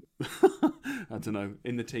 I don't know.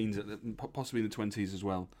 In the teens, possibly in the 20s as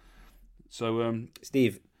well. So,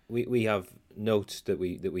 Steve, we have notes that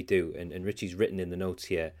we do, and Richie's written in the notes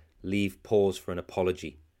here. Leave pause for an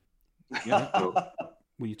apology. Yeah. Well,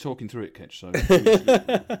 you're talking through it, Ketch. So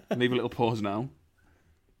leave a little pause now.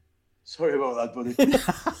 Sorry about that, buddy.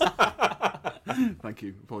 Thank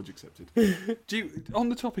you. Apology accepted. On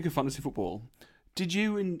the topic of fantasy football, did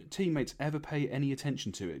you and teammates ever pay any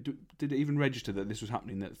attention to it? Did it even register that this was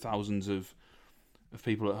happening, that thousands of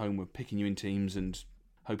people at home were picking you in teams and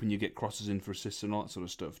hoping you get crosses in for assists and all that sort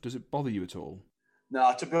of stuff? Does it bother you at all?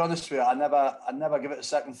 No, to be honest with you, I never give it a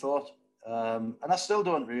second thought, and I still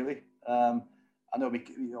don't really. I know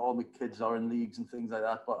all my kids are in leagues and things like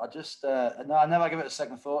that, but I just I never give it a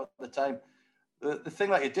second thought at the time. The thing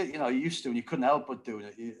that you did, you used to, and you couldn't help but doing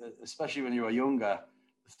it, especially when you were younger.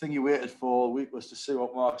 The thing you waited for all week was to see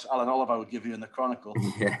what marks Alan Oliver would give you in the Chronicle.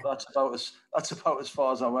 Yeah. That's about as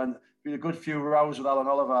far as I went. Been a good few rows with Alan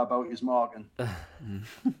Oliver about his marking.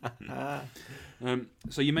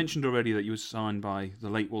 So you mentioned already that you were signed by the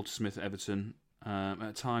late Walter Smith at Everton at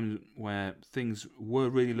a time where things were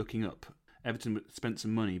really looking up. Everton spent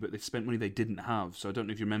some money, but they spent money they didn't have. So I don't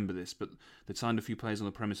know if you remember this, but they signed a few players on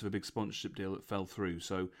the premise of a big sponsorship deal that fell through.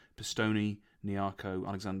 So Pistone, Nyarko,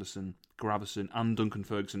 Alexanderson, Gravison and Duncan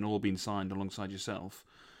Ferguson all being signed alongside yourself.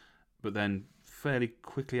 But then fairly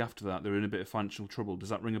quickly after that, they were in a bit of financial trouble. Does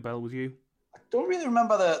that ring a bell with you? I don't really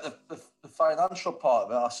remember the financial part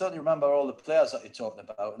of it. I certainly remember all the players that you're talking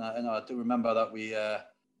about, and I do remember that we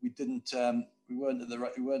weren't at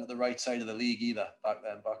the right side of the league either back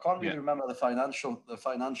then. But I can't really remember the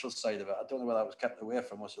financial side of it. I don't know whether that was kept away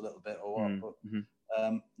from us a little bit or what,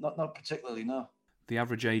 but not particularly. No. The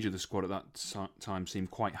average age of the squad at that time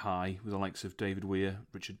seemed quite high, with the likes of David Weir,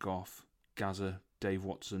 Richard Gough, Gazza, Dave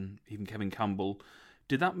Watson, even Kevin Campbell.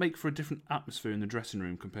 Did that make for a different atmosphere in the dressing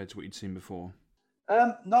room compared to what you'd seen before?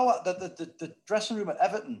 No, the dressing room at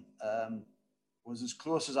Everton was as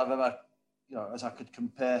close as I've ever, as I could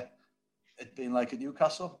compare it being like at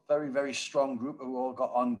Newcastle. Very, very strong group who all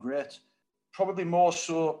got on great. Probably more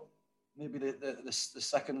so maybe the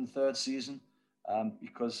second and third season,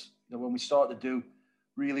 because when we started to do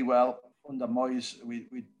really well under Moyes,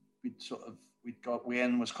 we'd got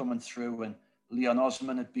Wayne was coming through and Leon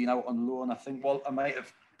Osman had been out on loan. I think Walter might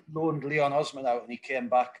have loaned Leon Osman out and he came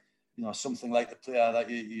back, something like the player that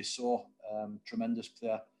you saw, tremendous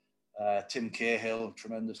player. Tim Cahill,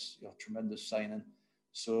 tremendous signing.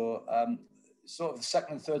 So sort of the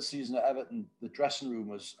second and third season at Everton, the dressing room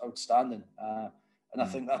was outstanding. And I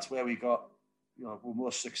think that's where we got,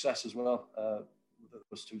 most success as well with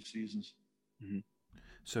those 2 seasons. Mm-hmm.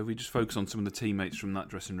 So if we just focus on some of the teammates from that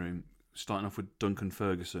dressing room, starting off with Duncan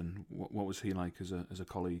Ferguson, what was he like as a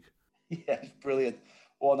colleague? Yeah, brilliant.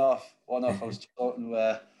 One off. I was talking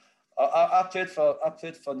where I played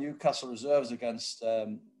for Newcastle reserves against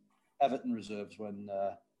Everton reserves when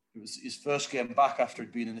it was his first game back after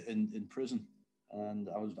he'd been in prison, and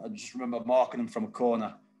I just remember marking him from a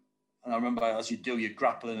corner, and I remember as you do, you're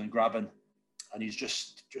grappling and grabbing, and he's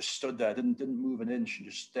just stood there, didn't move an inch, and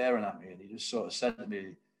just staring at me, and he just sort of said to me,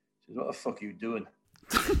 he said, "What the fuck are you doing?"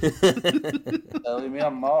 Telling me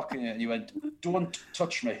I'm marking it, and he went, "Don't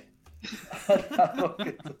touch me."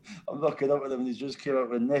 I'm looking up at him, and he's just came up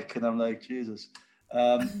with Nick, and I'm like, Jesus.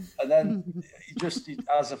 And then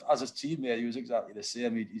as a teammate, he was exactly the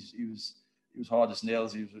same. He was hard as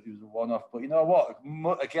nails. He was a one-off. But you know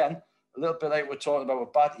what? Again, a little bit like we're talking about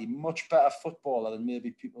with Batty, much better footballer than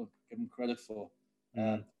maybe people give him credit for.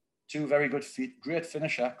 Two very good feet, great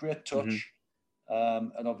finisher, great touch,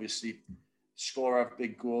 and obviously scorer of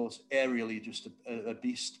big goals. Aerially, just a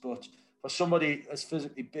beast. But for somebody as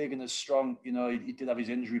physically big and as strong, you know, he did have his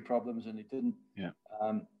injury problems, and he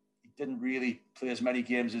didn't really play as many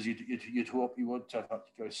games as you'd hope he would.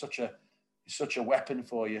 He's such a weapon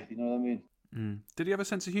for you. You know what I mean? Did he have a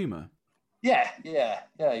sense of humour? Yeah.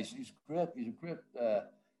 He's great. He's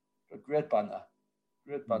a great banter.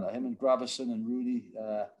 Great banter. Him and Gravison and Rooney.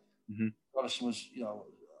 Gravison was, you know,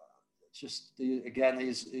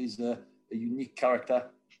 he's a unique character,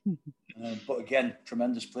 but again,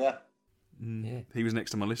 tremendous player. Yeah, he was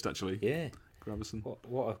next on my list actually. Yeah, Gravison.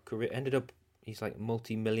 What a career! He's like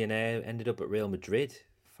multi-millionaire. Ended up at Real Madrid.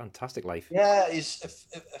 Fantastic life. Yeah,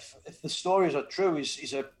 if the stories are true,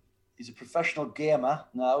 he's a professional gamer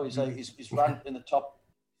now. He's ranked in the top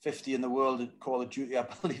 50 in the world at Call of Duty, I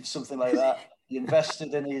believe, something like that. He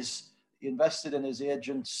invested in his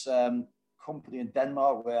agent's company in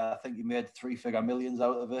Denmark, where I think he made 3-figure millions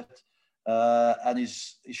out of it. And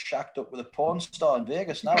he's shacked up with a porn star in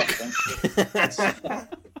Vegas now, I think.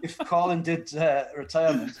 If Colin did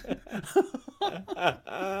retirement.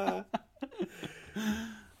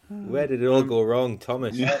 Where did it all go wrong,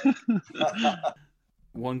 Thomas?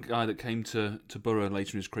 One guy that came to Borough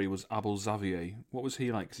later in his career was Abel Xavier. What was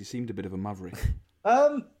he like? Because he seemed a bit of a maverick.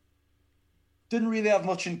 Didn't really have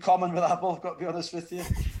much in common with Abel, got to be honest with you.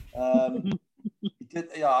 He did,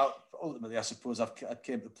 ultimately, I suppose I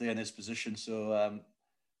came to play in his position, so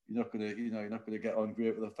you're not gonna get on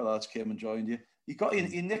great with a fella that came and joined you.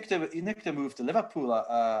 He nicked a move to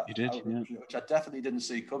Liverpool. He did, which I definitely didn't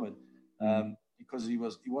see coming, because he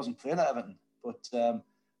wasn't playing at Everton, but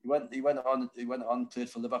he went on, played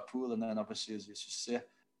for Liverpool, and then obviously, as you just say,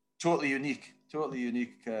 totally unique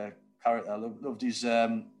character. I loved his.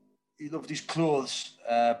 He loved his clothes,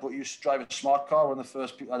 but he used to drive a smart car. One of the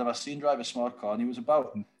first people I'd ever seen drive a smart car, and he was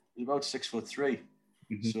about 6'3".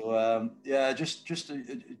 So just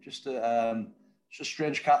a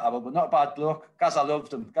strange cat, but not a bad bloke. Gaz, I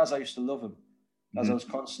loved him. Gaz, I used to love him. Gaz, I was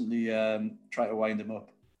constantly trying to wind him up.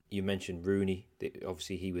 You mentioned Rooney.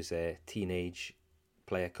 Obviously, he was a teenage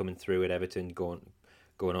player coming through at Everton, going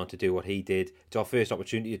on to do what he did. It's our first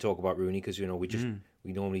opportunity to talk about Rooney because we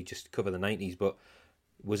normally just cover the 90s, but.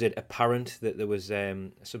 Was it apparent that there was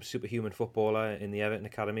some superhuman footballer in the Everton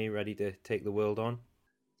academy ready to take the world on?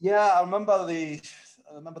 Yeah, I remember the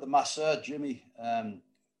masseur Jimmy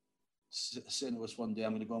saying to us one day,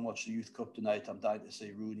 "I'm going to go and watch the Youth Cup tonight. I'm dying to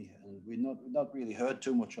see Rooney," and we'd not really heard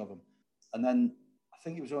too much of him. And then I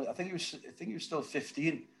think he was still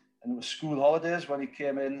 15, and it was school holidays when he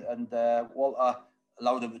came in, and Walter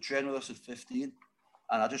allowed him to train with us at 15,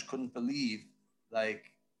 and I just couldn't believe,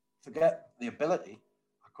 forget the ability.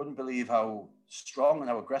 I couldn't believe how strong and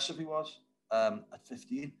how aggressive he was at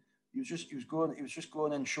 15. He was just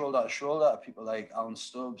going in shoulder to shoulder at people like Alan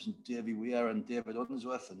Stubbs and Davy Weir and David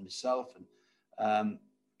Unsworth and myself, and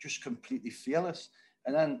just completely fearless.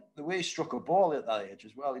 And then the way he struck a ball at that age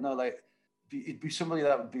as well, he'd be somebody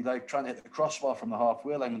that would be like trying to hit the crossbar from the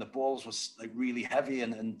halfway line when the balls was like really heavy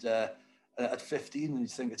and at 15, and you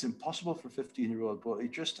think it's impossible for a 15-year-old, but he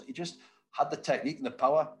just had the technique and the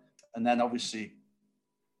power. And then obviously,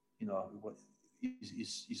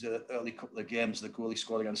 his early couple of games, the goal he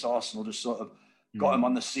scored against Arsenal just sort of got him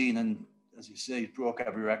on the scene, and as you say, he broke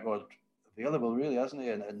every record available, really, hasn't he?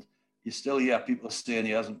 And you still hear people saying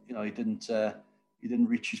he hasn't, he didn't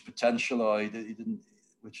reach his potential, or he didn't,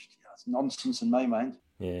 which is nonsense in my mind.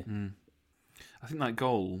 Yeah. I think that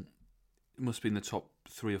goal must be in the top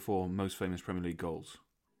 3 or 4 most famous Premier League goals.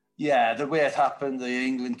 Yeah, the way it happened, the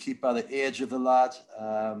England keeper, the age of the lad.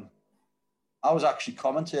 I was actually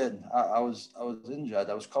commentating. I was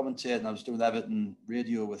injured. I was commentating. I was doing Everton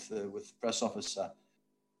radio with the press officer.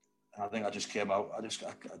 And I think I just came out. I just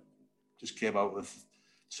came out with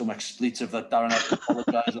some expletive that Darren had to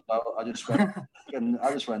apologise about. I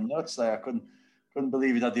just went nuts there. I couldn't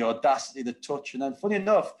believe he had the audacity to touch. And then, funny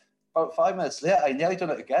enough, about 5 minutes later, I nearly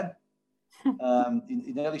done it again.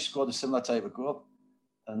 He nearly scored a similar type of goal.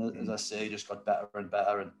 And as I say, he just got better and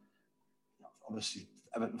better. And obviously,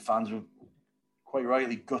 Everton fans were quite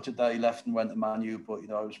rightly gutted that he left and went to Man U, but it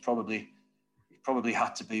was he probably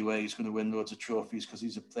had to be where he's going to win loads of trophies because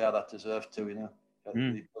he's a player that deserved to. The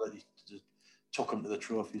ability to took him to the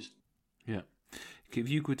trophies. Yeah. If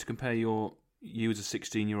you were to compare your you as a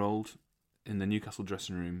 16-year-old in the Newcastle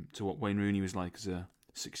dressing room to what Wayne Rooney was like as a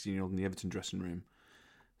 16-year-old in the Everton dressing room?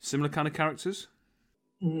 Similar kind of characters?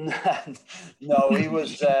 No, he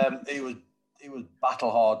was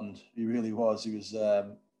battle hardened. He really was. He was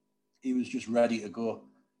just ready to go.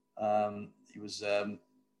 He was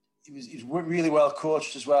really well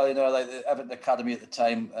coached as well. You know, like the Everton Academy at the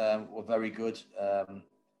time were very good.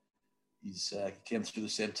 He came through the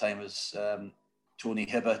same time as Tony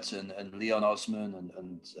Hibbert and Leon Osman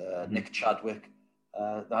and Nick Chadwick.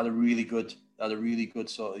 They had a really good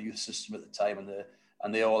sort of youth system at the time,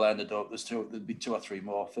 and they all ended up. There'd be two or three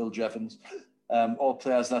more. Phil Jevons, all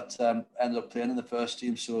players that ended up playing in the first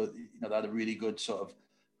team. So they had a really good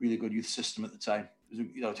youth system at the time.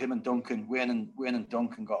 It was, him and Duncan, Wayne and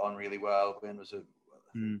Duncan got on really well. Wayne was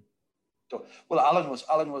well, Alan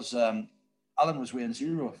was Wayne's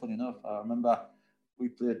hero. Funny enough, I remember we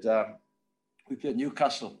played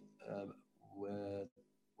Newcastle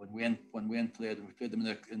when Wayne played, and we played them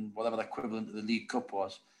in whatever the equivalent of the League Cup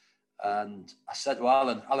was. And I said to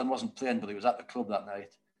Alan wasn't playing, but he was at the club that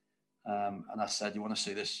night. And I said, "You want to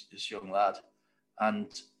see this young lad?" And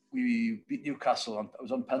we beat Newcastle it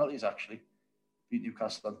was on penalties actually. Beat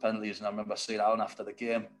Newcastle on penalties, and I remember seeing Alan after the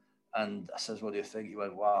game, and I says, "What do you think?" He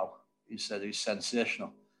went, "Wow." He said he's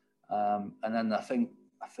sensational. And then I think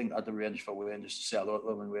I'd arranged for Wayne just to say hello to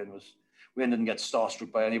him, and Wayne didn't get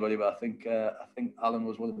starstruck by anybody, but I think Alan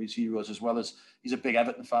was one of his heroes, as well as he's a big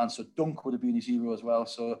Everton fan, so Dunk would have been his hero as well.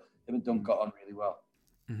 So him and Dunk got on really well.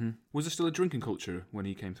 Mm-hmm. Was there still a drinking culture when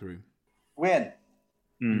he came through? Wayne.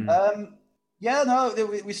 Yeah, no,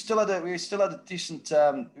 we still had a decent.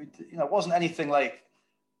 It wasn't anything like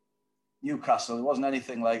Newcastle. It wasn't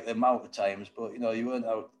anything like the amount of times, but you weren't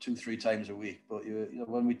out 2-3 times a week. But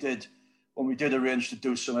when we did arrange to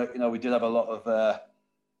do something, we did have a lot of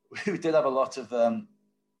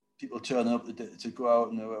people turning up to go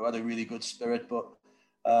out, and we had a really good spirit. But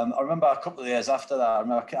I remember a couple of years after that,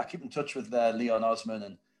 I keep in touch with Leon Osman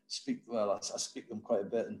and I speak to him quite a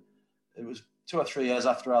bit, and it was 2 or 3 years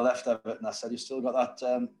after I left Everton. I said, "You still got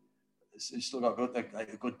that? You still got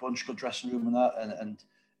a good bunch, good dressing room and that?" And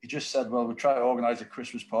he just said, "Well, we tried to organise a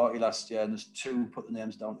Christmas party last year, and there's 2 put the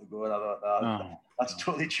names down to go." And I thought, that's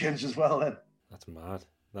totally changed as well. Then that's mad.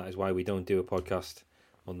 That is why we don't do a podcast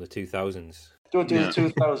on the 2000s. Don't do the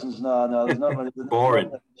 2000s. No. There's not many.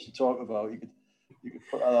 Boring to talk about. You could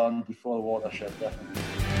put that on before the watershed, definitely.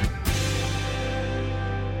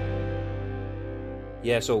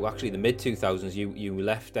 Yeah, so actually the mid-2000s, you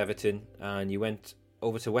left Everton and you went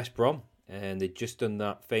over to West Brom, and they'd just done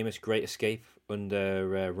that famous Great Escape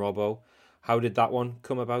under Robbo. How did that one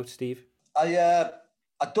come about, Steve? I'd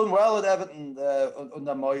done well at Everton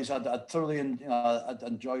under Moyes. I'd thoroughly, I'd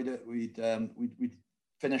enjoyed it. We'd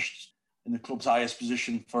finished in the club's highest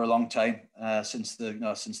position for a long time since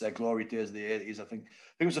their glory days of the 80s. I think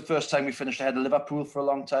it was the first time we finished ahead of Liverpool for a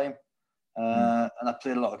long time, and I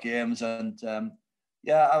played a lot of games and.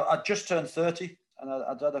 I just turned 30, and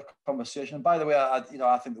I'd had a conversation. And by the way, I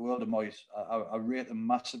think the world of Moyes. I rate him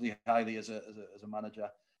massively highly as a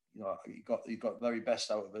manager. He got very best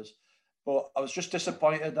out of us. But I was just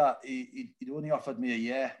disappointed that he'd only offered me a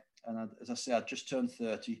year. And as I say, I'd just turned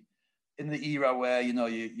 30, in the era where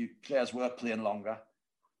you players were playing longer.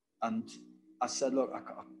 And I said, "Look,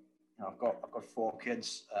 I've got 4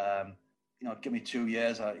 kids. Give me 2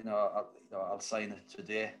 years. I'll sign it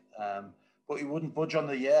today." But he wouldn't budge on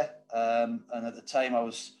the year. And at the time,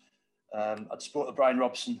 I'd spoke to Brian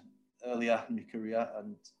Robson earlier in my career,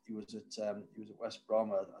 and he was at West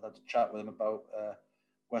Brom. I'd had a chat with him about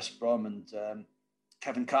West Brom, and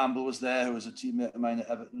Kevin Campbell was there, who was a teammate of mine at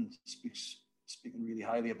Everton, speaking really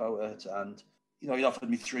highly about it. And he offered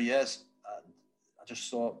me 3 years. And I just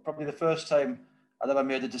thought probably the first time I'd ever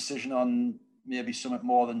made a decision on maybe something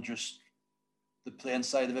more than just the playing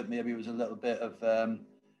side of it. Maybe it was a little bit of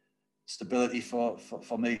stability for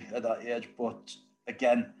me at that age. But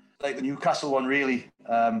again, like the Newcastle one, really,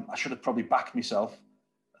 I should have probably backed myself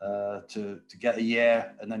to get a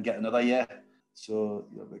year and then get another year. So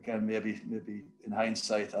again, maybe in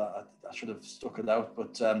hindsight, I should have stuck it out.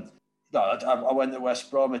 But I went to West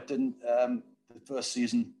Brom. It didn't. The first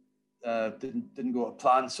season didn't go to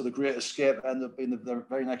plan. So the Great Escape ended up being the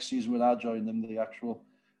very next season when I joined them, the actual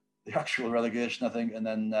relegation, I think, and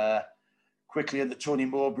then. Quickly into Tony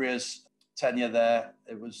Mowbray's tenure there,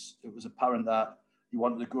 it was apparent that he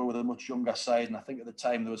wanted to go with a much younger side. And I think at the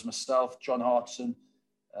time there was myself, John Hartson,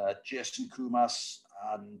 Jason Kumas,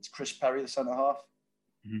 and Chris Perry, the centre-half.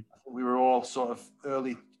 Mm-hmm. I think we were all sort of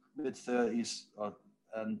early, mid-30s,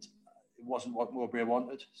 and it wasn't what Mowbray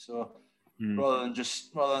wanted. So rather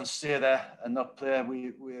than stay there and not play.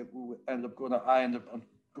 We ended up going out. I ended up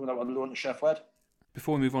going out on loan to Sheff Wed.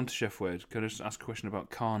 Before we move on to Sheff Wed, can I just ask a question about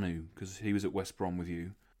Carnu, because he was at West Brom with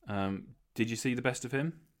you. Did you see the best of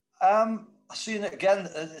him? I seen it again.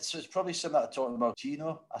 It's probably similar to talking about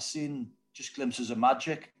Gino. I seen just glimpses of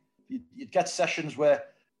magic. You'd get sessions where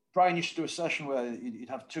Brian used to do a session where you'd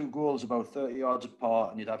have two goals about 30 yards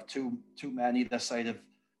apart, and you'd have two men either side of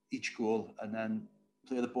each goal, and then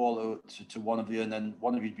play the ball to one of you, and then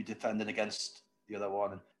one of you'd be defending against the other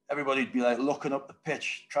one. And everybody'd be like looking up the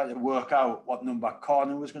pitch, trying to work out what number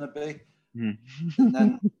Carnu was going to be. And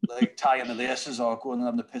then like tying the laces or going and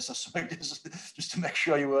having the piss or something just to make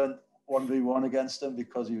sure you weren't 1v1 against him,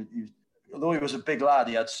 because although he was a big lad,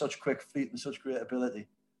 he had such quick feet and such great ability.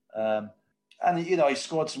 And he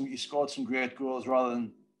scored some great goals rather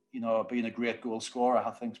than being a great goal scorer.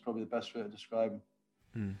 I think is probably the best way to describe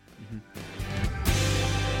him.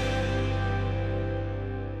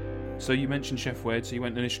 So you mentioned Sheff Wed. So you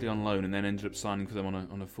went initially on loan and then ended up signing for them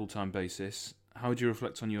on a full-time basis. How would you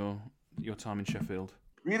reflect on your time in Sheffield?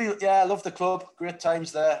 Really, yeah, I love the club. Great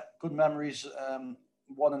times there. Good memories.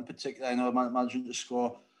 One in particular, I know, managing to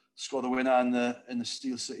score the winner in the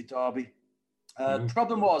Steel City derby.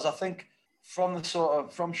 Problem was, I think, from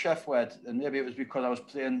Sheff Wed, and maybe it was because I was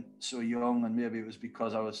playing so young, and maybe it was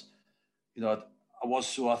because I was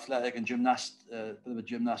so athletic and a bit of a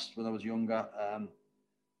gymnast when I was younger.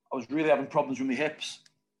 I was really having problems with my hips,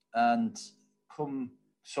 and come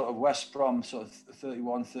sort of West Brom, sort of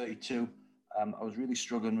 31, 32, I was really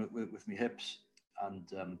struggling with my hips, and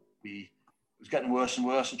it was getting worse and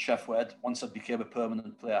worse at Sheff Wed once I became a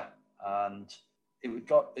permanent player, and it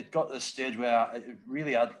got to the stage where I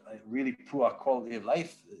really had a really poor quality of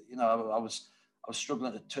life. I was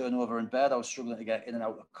struggling to turn over in bed. I was struggling to get in and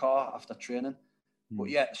out of the car after training, but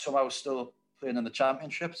yet somehow I was still playing in the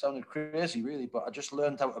Championship. Sounded crazy, really, but I just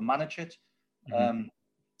learned how to manage it,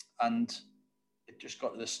 and it just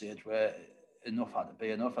got to the stage where enough had to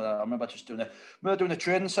be enough. And I remember doing a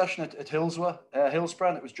training session at Hillsborough, and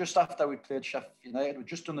it was just after we played Sheffield United. We'd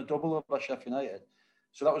just done the double over Sheffield United.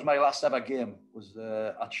 So that was my last ever game, was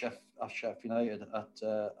at Sheffield United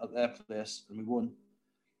at their place, and we won.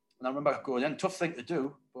 And I remember going in, tough thing to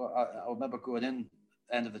do, but I remember going in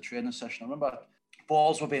end of the training session. I remember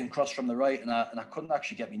balls were being crossed from the right, and I couldn't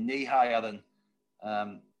actually get my knee higher than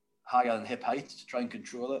hip height to try and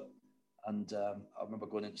control it. And I remember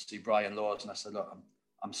going in to see Brian Laws, and I said, "Look,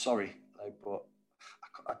 I'm sorry, but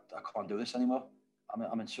I can't do this anymore.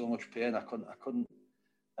 I'm in so much pain. I couldn't."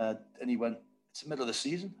 And he went, "It's the middle of the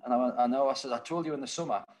season," and I know. I said, "I told you in the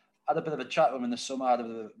summer." I had a bit of a chat with him in the summer. I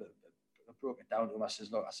broke it down to him. I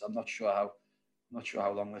said, "Look, I'm not sure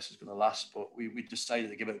how long this is going to last, but we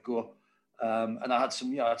decided to give it a go." And I had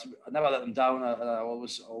some, I never let them down. I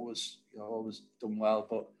always done well,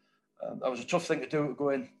 but that was a tough thing to do, to go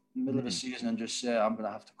in the middle of the season and just say, "I'm going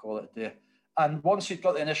to have to call it a day." And once he'd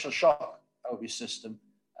got the initial shock out of his system,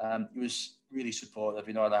 he was really supportive.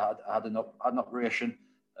 And I had an operation,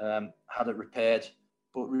 had it repaired,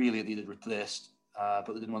 but really it needed replaced. But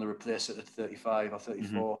they didn't want to replace it at 35 or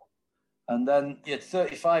 34. And then at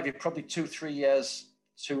 35, you're probably 2-3 years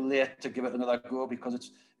too late to give it another go,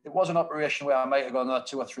 because it was an operation where I might have got another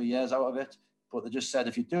 2 or 3 years out of it. But they just said,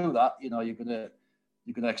 if you do that, you're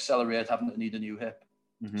gonna accelerate having to need a new hip.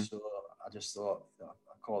 So I just thought,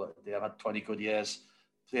 I call it a day. I've had 20 good years,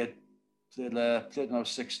 played when I was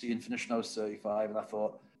 16, finished when I was 35, and I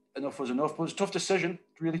thought enough was enough. But it was a tough decision,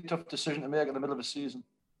 really tough decision to make in the middle of a season.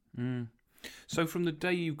 So from the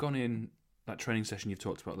day you've gone in, that training session you've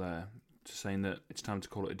talked about there, to saying that it's time to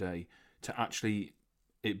call it a day, to actually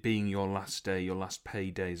it being your last day, your last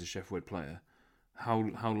paid day as a Sheff Wed player, how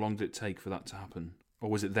long did it take for that to happen? Or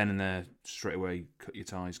was it then and there, straight away, cut your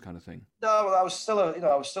ties kind of thing? No, well, I was still a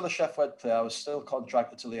Sheff Wed player. I was still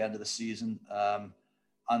contracted till the end of the season,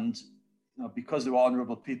 and because they were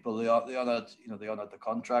honourable people, they honoured the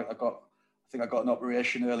contract. I think I got an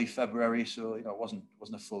operation early February, so it wasn't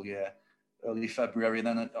a full year. Early February, and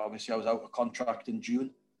then obviously I was out of contract in June,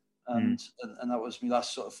 and that was my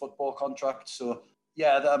last sort of football contract. So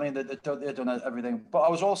yeah, I mean they'd done everything, but I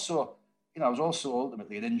was also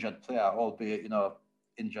ultimately an injured player, albeit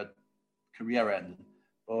injured career end.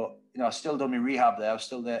 But I still done my rehab there. I was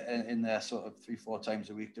still there in there sort of 3-4 times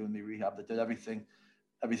a week doing my rehab. They did everything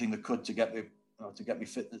they could to get me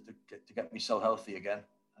fit, to get myself healthy again.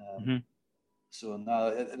 So now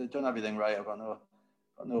they've done everything right. I've got no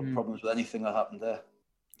problems with anything that happened there.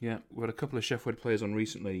 Yeah, we had a couple of Sheff Wed players on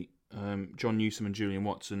recently, John Newsom and Julian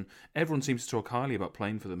Watson. Everyone seems to talk highly about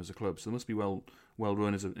playing for them as a club, so they must be well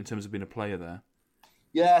run in terms of being a player there.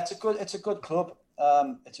 Yeah, it's a good club.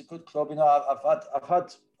 It's a good club.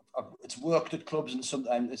 It's worked at clubs, and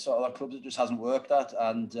sometimes it's other clubs it just hasn't worked at.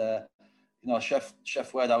 And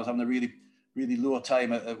Chef Wed, I was having a really, really low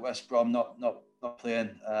time at West Brom, not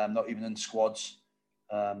playing, not even in squads,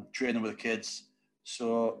 training with the kids.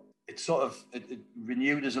 So it sort of it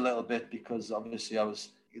renewed us a little bit, because obviously I was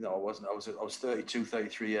 32,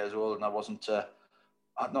 33 years old, and I wasn't.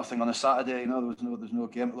 I had nothing on a Saturday. There was no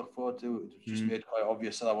game to look forward to. It was just made quite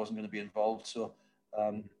obvious that I wasn't going to be involved. So,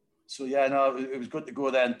 it was good to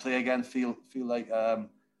go there and play again. Feel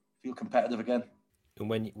competitive again. And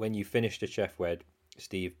when you finished at Chef Wed,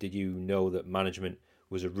 Steve, did you know that management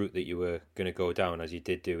was a route that you were going to go down, as you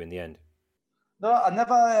did do in the end? No, I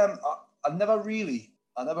never really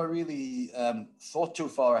thought too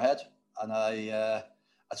far ahead, and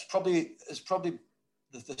it's probably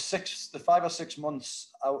the 5 or 6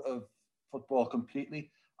 months out of football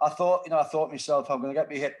completely. I thought myself, I'm going to get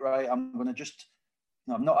my hit right. I'm going to just,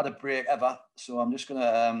 I've not had a break ever, so I'm just going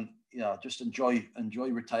to, just enjoy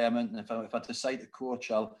retirement. And if I decide to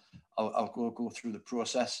coach, I'll go through the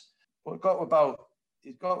process. But it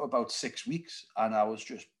got about 6 weeks, and I was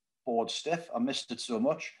just bored stiff. I missed it so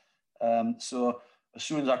much. So as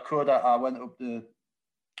soon as I could, I went up to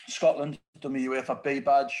Scotland, done my UEFA B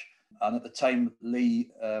badge. And at the time,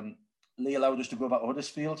 Lee allowed us to go back to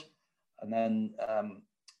Huddersfield, and then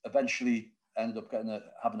eventually ended up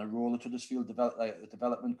having a role at Huddersfield, a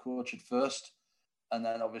development coach at first. And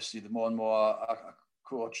then obviously the more and more I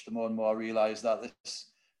coached, the more and more I realised that this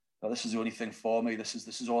is the only thing for me. This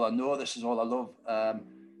is all I know. This is all I love.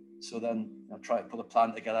 So then I tried to put a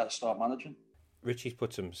plan together to start managing. Richie's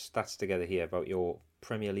put some stats together here about your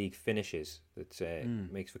Premier League finishes that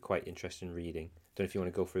makes for quite interesting reading. Don't know if you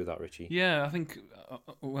want to go through that, Richie. Yeah, I think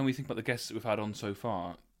when we think about the guests that we've had on so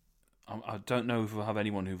far, I don't know if we'll have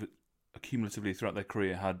anyone who've cumulatively throughout their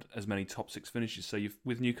career had as many top 6 finishes. So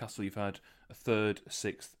with Newcastle, you've had a 3rd, a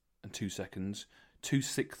 6th, and 2 seconds, 2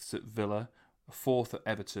 6ths at Villa, a 4th at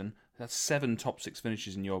Everton. That's 7 top 6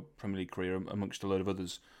 finishes in your Premier League career, amongst a load of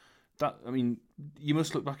others. You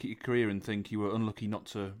must look back at your career and think you were unlucky not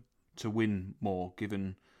to win more,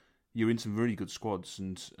 given you're in some really good squads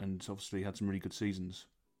and obviously had some really good seasons.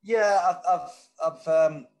 Yeah, I've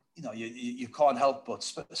you can't help but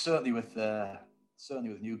certainly with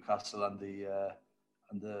Newcastle and the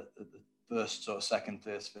first or second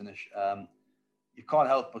place finish, you can't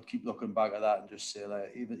help but keep looking back at that and just say,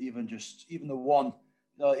 like, even the one,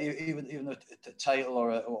 even a title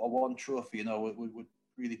or one trophy, would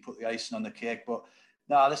really put the icing on the cake. But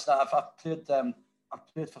no, listen, I've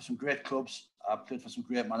played for some great clubs. I've played for some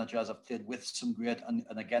great managers. I've played with some great and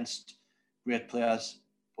against great players.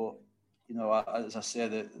 But as I say,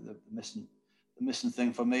 the missing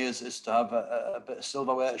thing for me is to have a bit of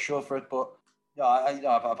silverware to show for it. But I've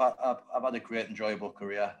had a great, enjoyable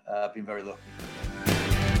career. I've been very lucky.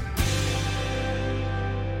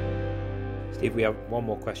 Steve, we have one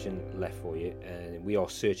more question left for you, and we are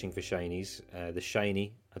searching for shinies. The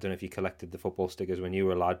shiny, I don't know if you collected the football stickers when you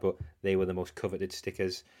were a lad, but they were the most coveted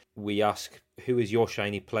stickers. We ask, who is your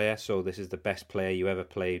shiny player? So this is the best player you ever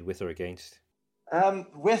played with or against. I'd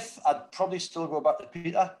probably still go back to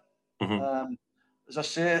Peter. Mm-hmm. As I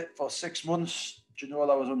say, for 6 months,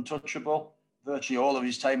 Ginola was untouchable. Virtually all of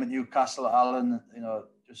his time at Newcastle, Alan,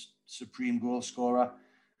 just supreme goal scorer.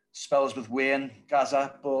 Spells with Wayne,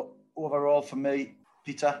 Gaza, but overall for me,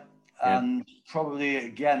 Peter. Yeah. And probably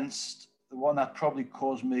against, the one that probably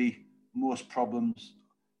caused me most problems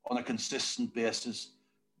on a consistent basis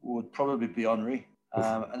would probably be Henry.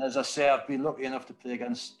 And as I say, I've been lucky enough to played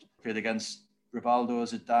against Rivaldo,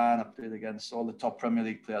 Zidane. I played against all the top Premier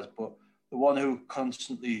League players, but the one who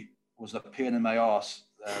constantly was a pain in my arse,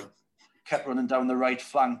 kept running down the right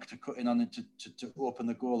flank to cut in on it to open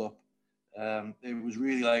the goal up. It was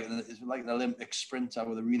really like an Olympic sprinter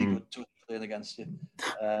with a really good touch playing against him.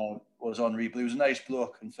 Was Henry, but he was a nice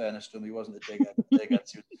bloke. In fairness to him, he wasn't a dig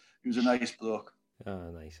against. He was a nice bloke.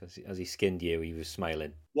 Oh, nice. As he skinned you, he was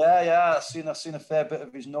smiling. Yeah. I've seen a fair bit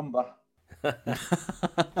of his number.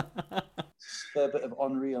 Fair bit of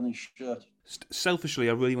Henry on his shirt. Selfishly,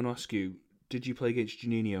 I really want to ask you: did you play against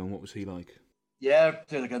Juninho, and what was he like? Yeah, I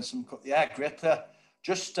played against him. Yeah, great player.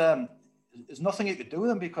 Just there's nothing you could do with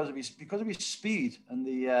him because of his speed and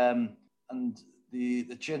the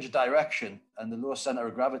change of direction and the low centre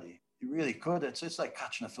of gravity. You really could. It's like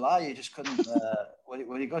catching a fly. You just couldn't.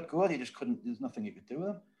 When he got going, you just couldn't. There's nothing you could do with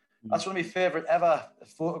him. That's one of my favourite ever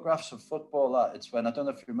photographs of football. It's when, I don't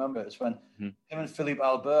know if you remember, it's when him and Philippe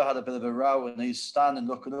Albert had a bit of a row, and he's standing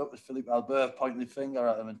looking up with Philippe Albert pointing the finger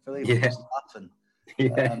at him, and Philippe was laughing.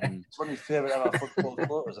 Yeah. It's one of my favourite ever football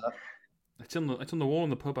photos. It's on the wall in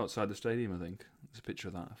the pub outside the stadium, I think. There's a picture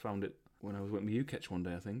of that. I found it when I was with you catch one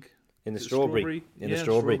day, I think. In the strawberry. In the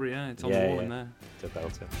strawberry, yeah. It's on the wall yeah. in there. It's a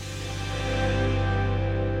belter.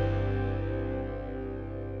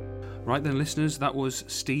 Right then, listeners, that was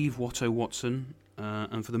Steve Watto Watson.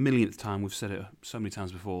 And for the millionth time, we've said it so many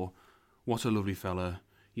times before, what a lovely fella.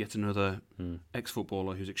 Yet another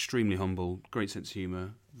ex-footballer who's extremely humble, great sense of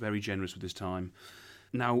humour, very generous with his time.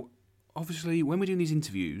 Now, obviously, when we're doing these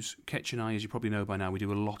interviews, Ketch and I, as you probably know by now, we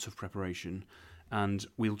do a lot of preparation, and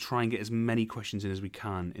we'll try and get as many questions in as we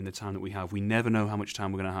can in the time that we have. We never know how much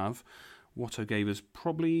time we're going to have. Watto gave us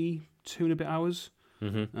probably 2 and a bit hours.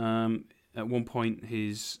 At one point,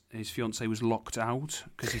 his fiancée was locked out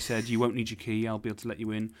because he said, "You won't need your key, I'll be able to let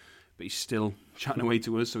you in." But he's still chatting away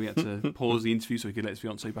to us, so we had to pause the interview so he could let his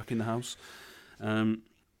fiancée back in the house.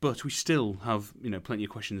 But we still have plenty of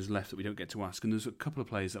questions left that we don't get to ask, and there's a couple of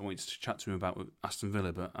players that I wanted to chat to him about with Aston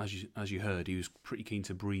Villa, but as you heard, he was pretty keen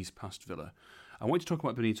to breeze past Villa. I wanted to talk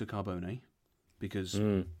about Benito Carbone because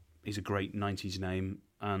he's a great 90s name,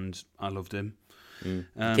 and I loved him. He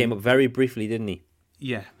came up very briefly, didn't he?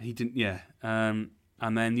 Yeah, he didn't. Yeah, and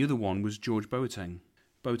then the other one was George Boateng.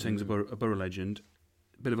 Boateng's a Borough legend,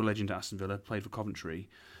 a bit of a legend at Aston Villa, played for Coventry,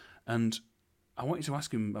 and I wanted to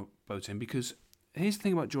ask him about Boateng because here's the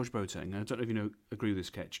thing about George Boateng, and I don't know if you agree with this,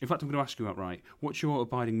 Ketch. In fact, I'm going to ask you outright, what's your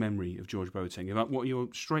abiding memory of George Boateng? About what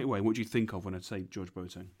do you think of when I say George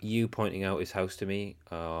Boateng? You pointing out his house to me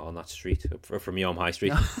on that street, from Yom High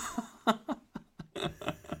Street.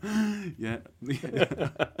 Yeah.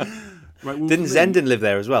 Right, well, didn't Zenden live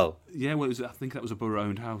there as well? Yeah, well, I think that was a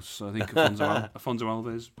Borough-owned house. So I think Afonso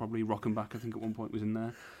Alves, probably Rockenbach, I think at one point was in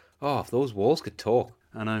there. Oh, if those walls could talk.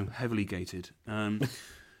 I know, heavily gated.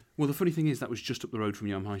 Well, the funny thing is that was just up the road from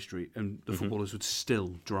Yom High Street, and the footballers would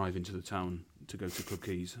still drive into the town to go to Club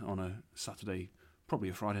Keys on a Saturday, probably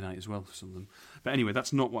a Friday night as well for some of them. But anyway,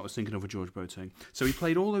 that's not what I was thinking of with George Boateng. So he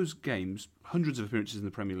played all those games, hundreds of appearances in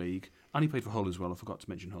the Premier League, and he played for Hull as well, I forgot to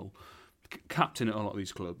mention Hull. Captain at a lot of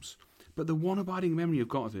these clubs. But the one abiding memory I've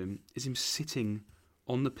got of him is him sitting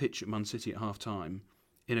on the pitch at Man City at half-time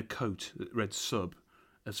in a coat that read sub,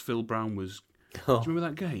 as Phil Brown was... Do you remember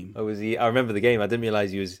that game? Oh, was he? I remember the game. I didn't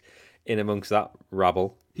realise he was in amongst that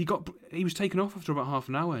rabble. He was taken off after about half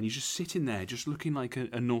an hour, and he's just sitting there, just looking like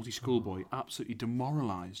a naughty schoolboy, absolutely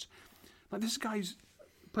demoralised. Like, this guy's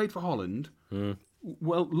played for Holland,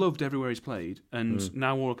 well loved everywhere he's played, and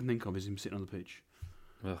now all I can think of is him sitting on the pitch.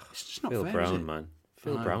 Ugh, it's just not Phil fair, Brown, is it? man.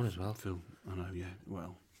 Phil Brown as well. Phil, I know, yeah.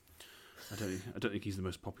 Well, I don't think he's the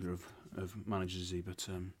most popular of managers, is he? But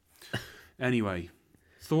anyway,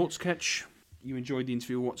 thoughts, Ketch? You enjoyed the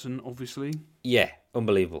interview with Watson, obviously. Yeah,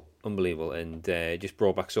 unbelievable, and just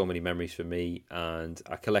brought back so many memories for me. And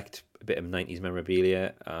I collect a bit of 90s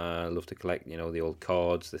memorabilia. I love to collect, the old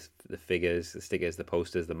cards, the figures, the stickers, the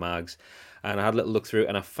posters, the mags. And I had a little look through,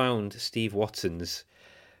 and I found Steve Watson's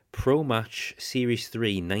Pro Match Series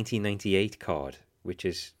 3 1998 card, which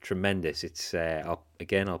is tremendous. It's I'll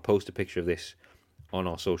post a picture of this on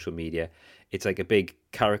our social media. It's like a big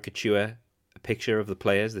caricature, a picture of the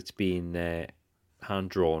players that's been hand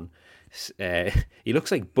drawn. He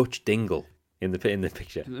looks like Butch Dingle in the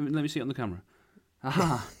picture. Let me see it on the camera.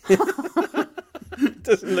 Aha!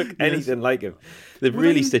 Doesn't look anything like him. They've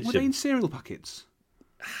really stitched him. Were they in cereal packets?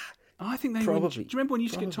 I think they probably. Were. Do you remember when you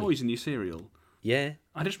used to get toys in your cereal? Yeah.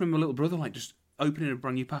 I just remember my little brother just opening a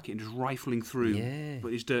brand new packet and just rifling through,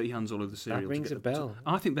 but his dirty hands all over the cereal. That rings a bell.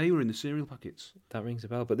 I think they were in the cereal packets. That rings a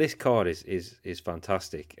bell. But this card is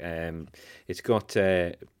fantastic. It's got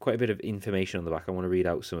quite a bit of information on the back. I want to read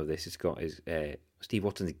out some of this. It's got Steve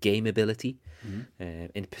Watson's game ability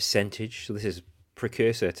in percentage. So this is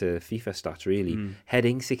precursor to FIFA stats, really.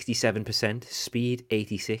 Heading 67%, speed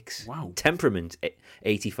 86%, wow. Temperament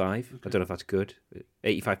 85%. Okay. I don't know if that's good.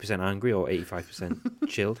 85% angry or 85%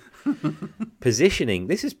 chilled. Positioning,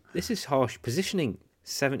 this is harsh. Positioning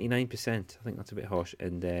 79%. I think that's a bit harsh.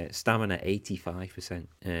 And stamina 85%.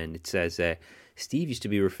 And it says Steve used to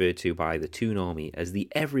be referred to by the Toon Army as the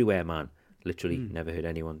everywhere man. Literally, never heard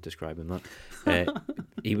anyone describe him that.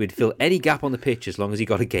 He would fill any gap on the pitch as long as he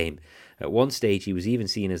got a game. At one stage, he was even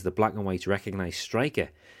seen as the black and white recognised striker,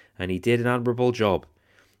 and he did an admirable job,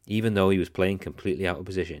 even though he was playing completely out of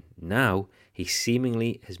position. Now, he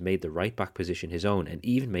seemingly has made the right-back position his own, and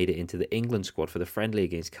even made it into the England squad for the friendly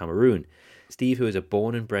against Cameroon. Steve, who is a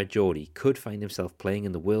born and bred Geordie, could find himself playing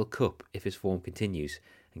in the World Cup if his form continues,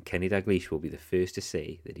 and Kenny Dalglish will be the first to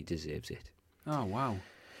say that he deserves it. Oh, wow.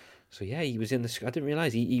 So yeah, he was in the. I didn't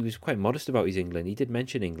realise he was quite modest about his England. He did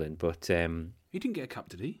mention England, but he didn't get a cap,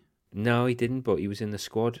 did he? No, he didn't. But he was in the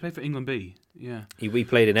squad. He played for England B. Yeah. He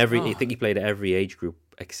played in every. I think he played at every age group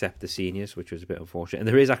accept the seniors, which was a bit unfortunate.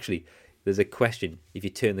 And there's a question if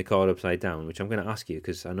you turn the card upside down, which I'm going to ask you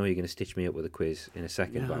because I know you're going to stitch me up with a quiz in a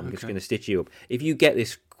second, but I'm just going to stitch you up. If you get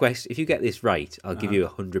this right, I'll give you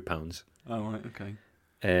 £100. Oh, right, okay.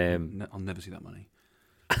 I'll never see that money.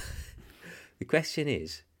 The question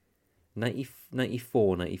is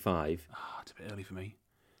 94, 95. It's a bit early for me.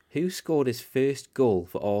 Who scored his first goal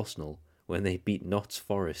for Arsenal when they beat Notts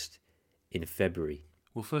Forest in February?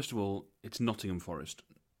 Well, first of all, it's Nottingham Forest.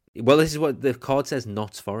 Well, this is what the card says,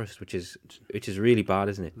 Notts Forest, which is really bad,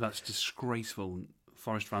 isn't it? That's disgraceful.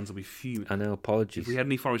 Forest fans will be fuming. I know, apologies. If we had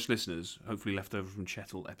any Forest listeners, hopefully left over from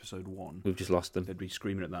Chettle episode 1, we've just lost them. They'd be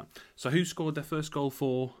screaming at that. So who scored their first goal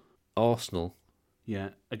for Arsenal? Yeah,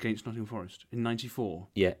 against Nottingham Forest in '94.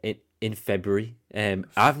 Yeah, in February.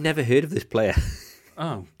 I've never heard of this player.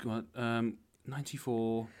 Oh God,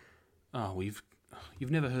 '94. Oh,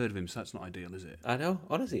 you've never heard of him, so that's not ideal, is it? I know.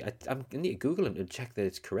 Honestly, I need to Google him to check that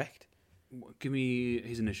it's correct. Give me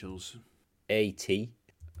his initials. A.T.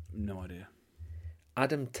 No idea.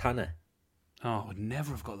 Adam Tanner. Oh, I would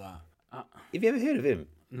never have got that. Have you ever heard of him?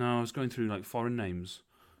 No, I was going through like foreign names.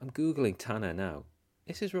 I'm googling Tanner now.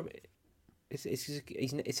 This is rubbish.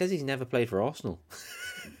 It says he's never played for Arsenal.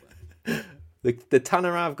 the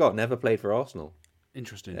Tanner I've got never played for Arsenal.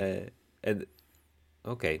 Interesting.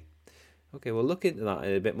 Okay. We'll look into that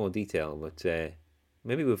in a bit more detail, but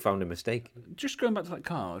maybe we've found a mistake. Just going back to that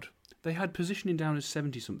card, they had positioning down as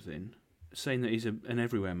 70-something, saying that he's an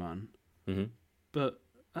everywhere man. Mm-hmm. But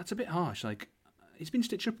that's a bit harsh. Like, he's been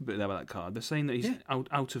stitched up a bit there by that card. They're saying that he's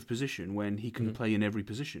out of position when he can play in every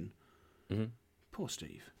position. Mm-hmm. Poor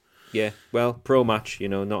Steve. Yeah, well, pro match,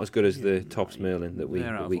 not as good as the Tops Merlin that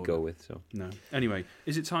we go with. So no. Anyway,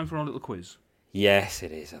 is it time for our little quiz? Yes,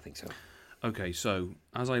 it is. I think so. Okay, so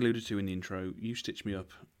as I alluded to in the intro, you stitched me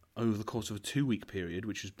up over the course of a 2-week period,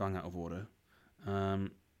 which is bang out of order.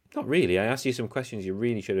 Not really. I asked you some questions you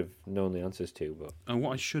really should have known the answers to, but and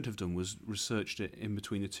what I should have done was researched it in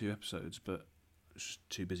between the 2 episodes, but I was just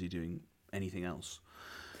too busy doing anything else.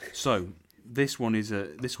 So this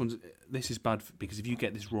is bad because if you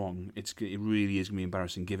get this wrong, it really is going to be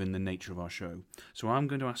embarrassing given the nature of our show. So I'm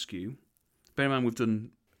going to ask you. Bear in mind, we've done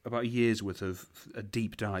about a year's worth of a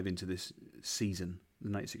deep dive into this season, the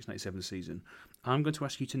 96-97 season. I'm going to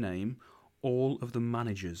ask you to name all of the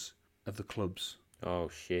managers of the clubs. Oh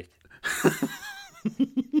shit.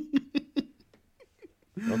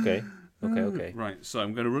 Okay. Right. So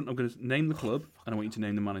I'm going to name the club, and I want you to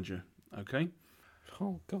name the manager. Okay.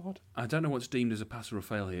 Oh God. I don't know what's deemed as a pass or a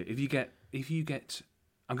fail here. If you get,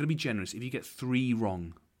 I'm going to be generous. If you get 3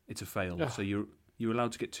 wrong, it's a fail. Oh. So you're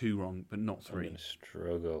allowed to get 2 wrong, but not 3. I'm going to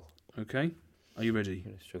struggle. Okay. Are you ready? I'm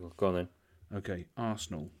going to struggle. Go on then. Okay.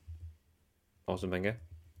 Arsenal. Arsene Wenger.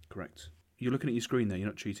 Correct. You're looking at your screen there. You're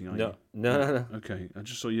not cheating, are you? No. Okay. I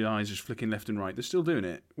just saw your eyes just flicking left and right. They're still doing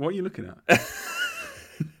it. What are you looking at?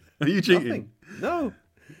 Are you cheating? Nothing. No.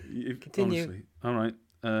 Continue. Honestly. All right.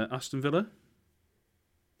 Aston Villa.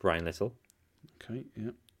 Brian Little. Okay.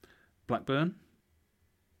 Yeah. Blackburn.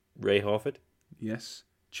 Ray Harford. Yes.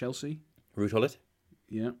 Chelsea. Ruud Gullit.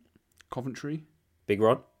 Yeah. Coventry. Big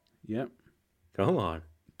Ron. Yeah. Come on.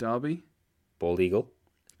 Derby. Bald Eagle.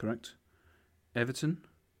 Correct. Everton.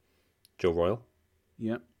 Joe Royle.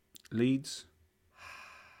 Yeah. Leeds.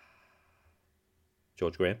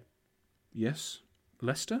 George Graham. Yes.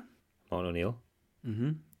 Leicester. Martin O'Neill.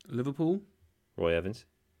 Mm-hmm. Liverpool. Roy Evans.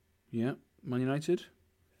 Yeah. Man United.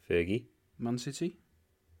 Fergie. Man City.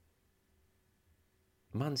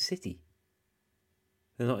 Man City?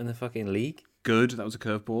 They're not in the fucking league? Good. That was a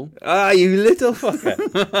curveball. Ah, you little fucker.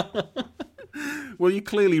 Well, you're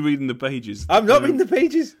clearly reading the pages. I'm not reading the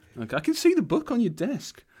pages. Okay, I can see the book on your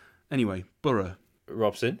desk. Anyway, Borough.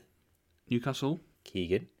 Robson. Newcastle.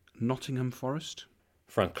 Keegan. Nottingham Forest.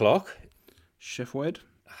 Frank Clark. Sheffield.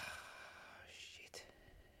 Shit.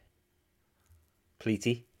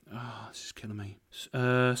 Pleaty. Oh, this is killing me.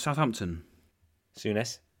 Southampton.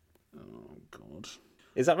 Souness. Oh, God.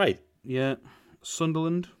 Is that right? Yeah.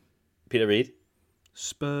 Sunderland. Peter Reid.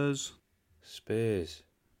 Spurs.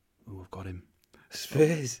 Oh, I've got him.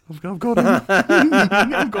 Spurs. I've got him.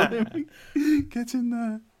 I've got him. Get in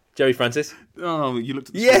there. Jerry Francis. Oh, you looked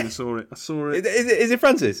at the screen and saw it. I saw it. Is it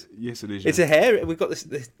Francis? Yes, it is. It's a hair. We've got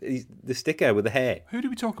the sticker with the hair. Who did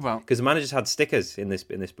we talk about? Because the managers had stickers in this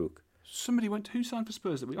book. Somebody went. Who signed for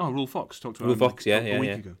Spurs? Rule Fox talked about. Rule Fox, a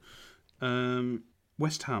week ago.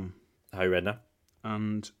 West Ham. Harry Redknapp.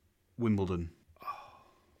 And Wimbledon.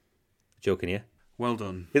 Joking, yeah. Well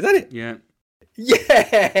done. Is that it? Yeah.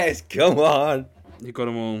 Yes. Come on. You got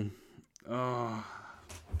them all. Oh,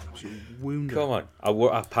 absolutely wounded. Come on.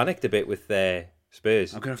 I panicked a bit with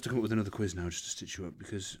Spurs. I'm going to have to come up with another quiz now just to stitch you up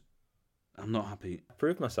because I'm not happy. I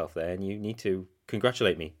proved myself there, and you need to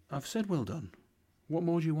congratulate me. I've said well done. What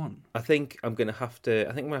more do you want? I think I'm going to have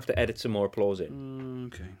to edit some more applause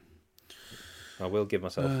in. Okay. I will give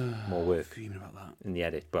myself more work Fuming about that. in the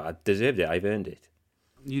edit, but I deserved it. I've earned it.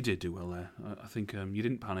 You did do well there. I think you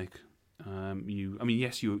didn't panic.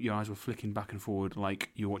 Yes, your eyes were flicking back and forward like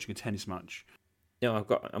you were watching a tennis match. No,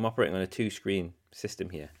 I'm operating on a 2-screen system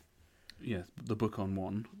here. Yeah, the book on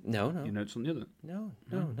one. No. Your notes on the other. No,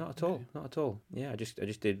 not at all. Not at all. Yeah, I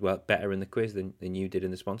just did better in the quiz than you did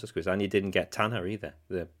in the sponsors quiz, and you didn't get Tanner either,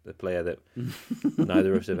 the player that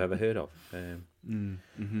neither of us have ever heard of.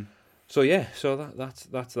 So yeah, that's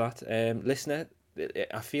that. Listener,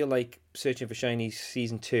 I feel like Searching for Shiny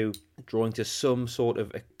season 2 drawing to some sort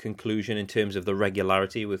of a conclusion in terms of the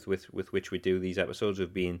regularity with which we do these episodes.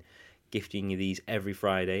 We've been gifting you these every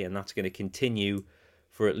Friday, and that's going to continue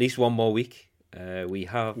for at least one more week. We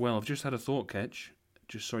have... Well, I've just had a thought, Ketch.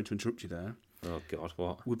 Just sorry to interrupt you there. Oh, God,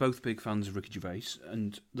 what? We're both big fans of Ricky Gervais,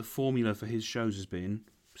 and the formula for his shows has been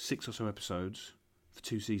 6 or so episodes for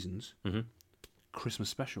 2 seasons. Mm-hmm. Christmas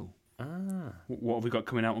special. Ah. What have we got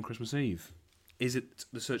coming out on Christmas Eve? Is it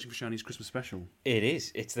the Searching for Shiny's Christmas special? It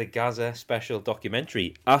is. It's the Gaza special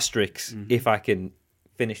documentary. Asterix, if I can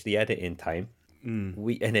finish the edit in time.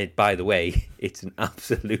 By the way, it's an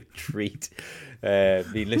absolute treat.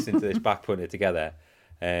 Been listening to this back punter together.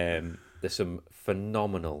 There's some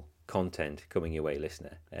phenomenal content coming your way,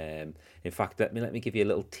 listener. In fact, let me give you a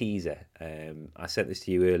little teaser. I sent this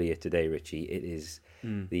to you earlier today, Richie. It is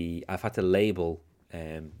I've had to label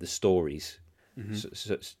the stories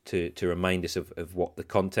to remind us of what the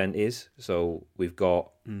content is. So we've got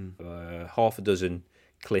half a dozen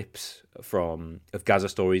clips of Gaza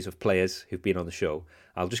stories of players who've been on the show.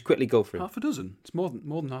 I'll just quickly go through. Half a dozen. It's more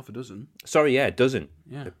than half a dozen. Sorry, yeah, a dozen.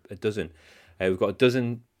 Yeah, a dozen. We've got a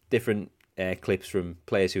dozen different clips from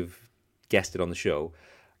players who've guested on the show,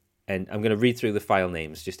 and I'm going to read through the file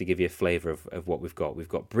names just to give you a flavour of what we've got. We've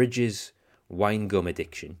got Bridges, wine gum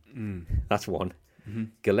addiction. That's one.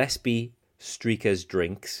 Gillespie, streakers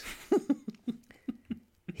drinks.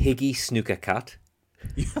 Higgy snooker cat.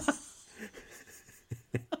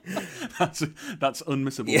 That's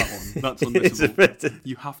unmissable. Yeah. That one. That's unmissable.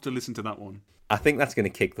 You have to listen to that one. I think that's going to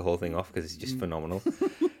kick the whole thing off because it's just phenomenal.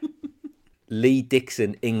 Lee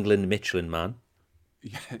Dixon, England Michelin man.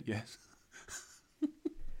 Yeah, yes.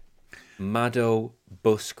 Maddo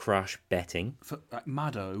bus crash betting.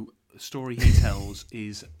 Maddo, the story he tells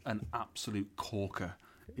is an absolute corker.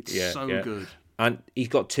 It's so good. And he's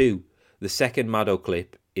got 2. The second Maddo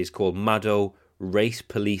clip is called Maddo Race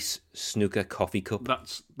Police Snooker Coffee Cup.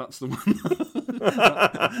 That's the one.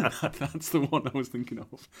 That's the one I was thinking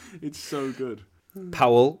of. It's so good.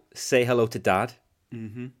 Powell, say hello to Dad.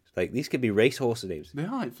 Like, these could be racehorse names. They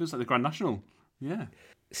are. It feels like the Grand National. Yeah.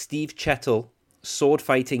 Steve Chettle, sword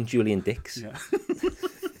fighting Julian Dix.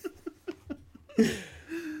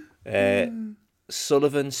 Yeah.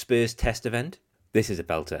 Sullivan Spurs test event. This is a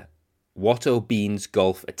belter. Watto Beans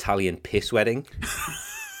golf Italian piss wedding.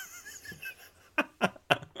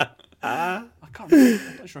 I can't remember.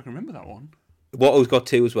 I'm not sure I can remember that one. Watto's got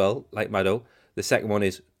 2 as well, like Maddo. The second one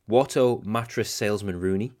is Watto mattress salesman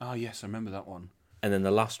Rooney. Oh, yes, I remember that one. And then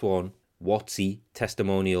the last one, Watsy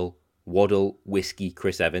testimonial Waddle whiskey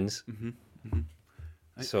Chris Evans.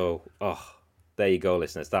 So, there you go,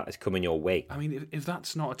 listeners. That is coming your way. I mean, if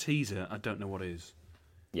that's not a teaser, I don't know what is.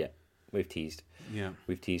 Yeah, we've teased. Yeah,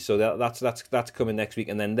 we've teased. So that's coming next week,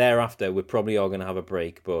 and then thereafter we're probably all going to have a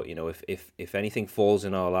break. But you know, if anything falls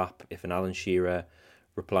in our lap, if an Alan Shearer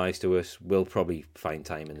replies to us, we'll probably find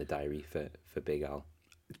time in the diary for Big Al.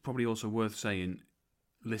 It's probably also worth saying,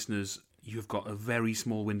 listeners, you've got a very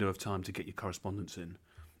small window of time to get your correspondence in.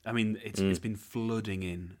 I mean, it's been flooding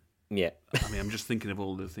in. Yeah. I mean, I'm just thinking of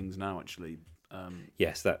all the things now, actually.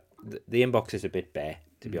 Yes, that the inbox is a bit bare,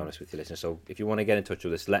 to be honest with you, listeners. So if you want to get in touch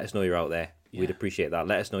with us, let us know you're out there. Yeah. We'd appreciate that.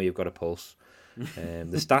 Let us know you've got a pulse.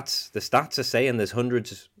 The stats are saying there's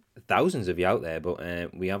hundreds, thousands of you out there, but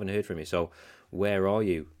we haven't heard from you. So where are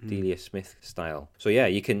you, Delia Smith style? So yeah,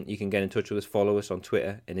 you can get in touch with us. Follow us on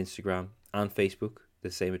Twitter and Instagram and Facebook. The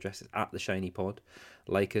same address is @TheShinyPod.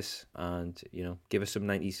 Like us and give us some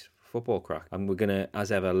 90s football crack. And we're gonna,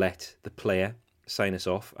 as ever, let the player sign us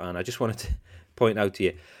off. And I just wanted to point out to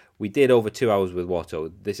you, we did over 2 hours with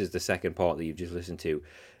Watto. This is the second part that you've just listened to.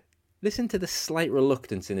 Listen to the slight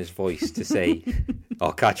reluctance in his voice to say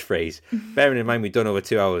our catchphrase. Bearing in mind we've done over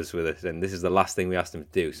 2 hours with us, and this is the last thing we asked him to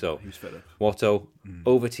do. So, Watto,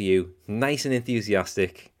 over to you. Nice and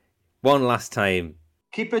enthusiastic. One last time.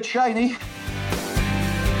 Keep it shiny.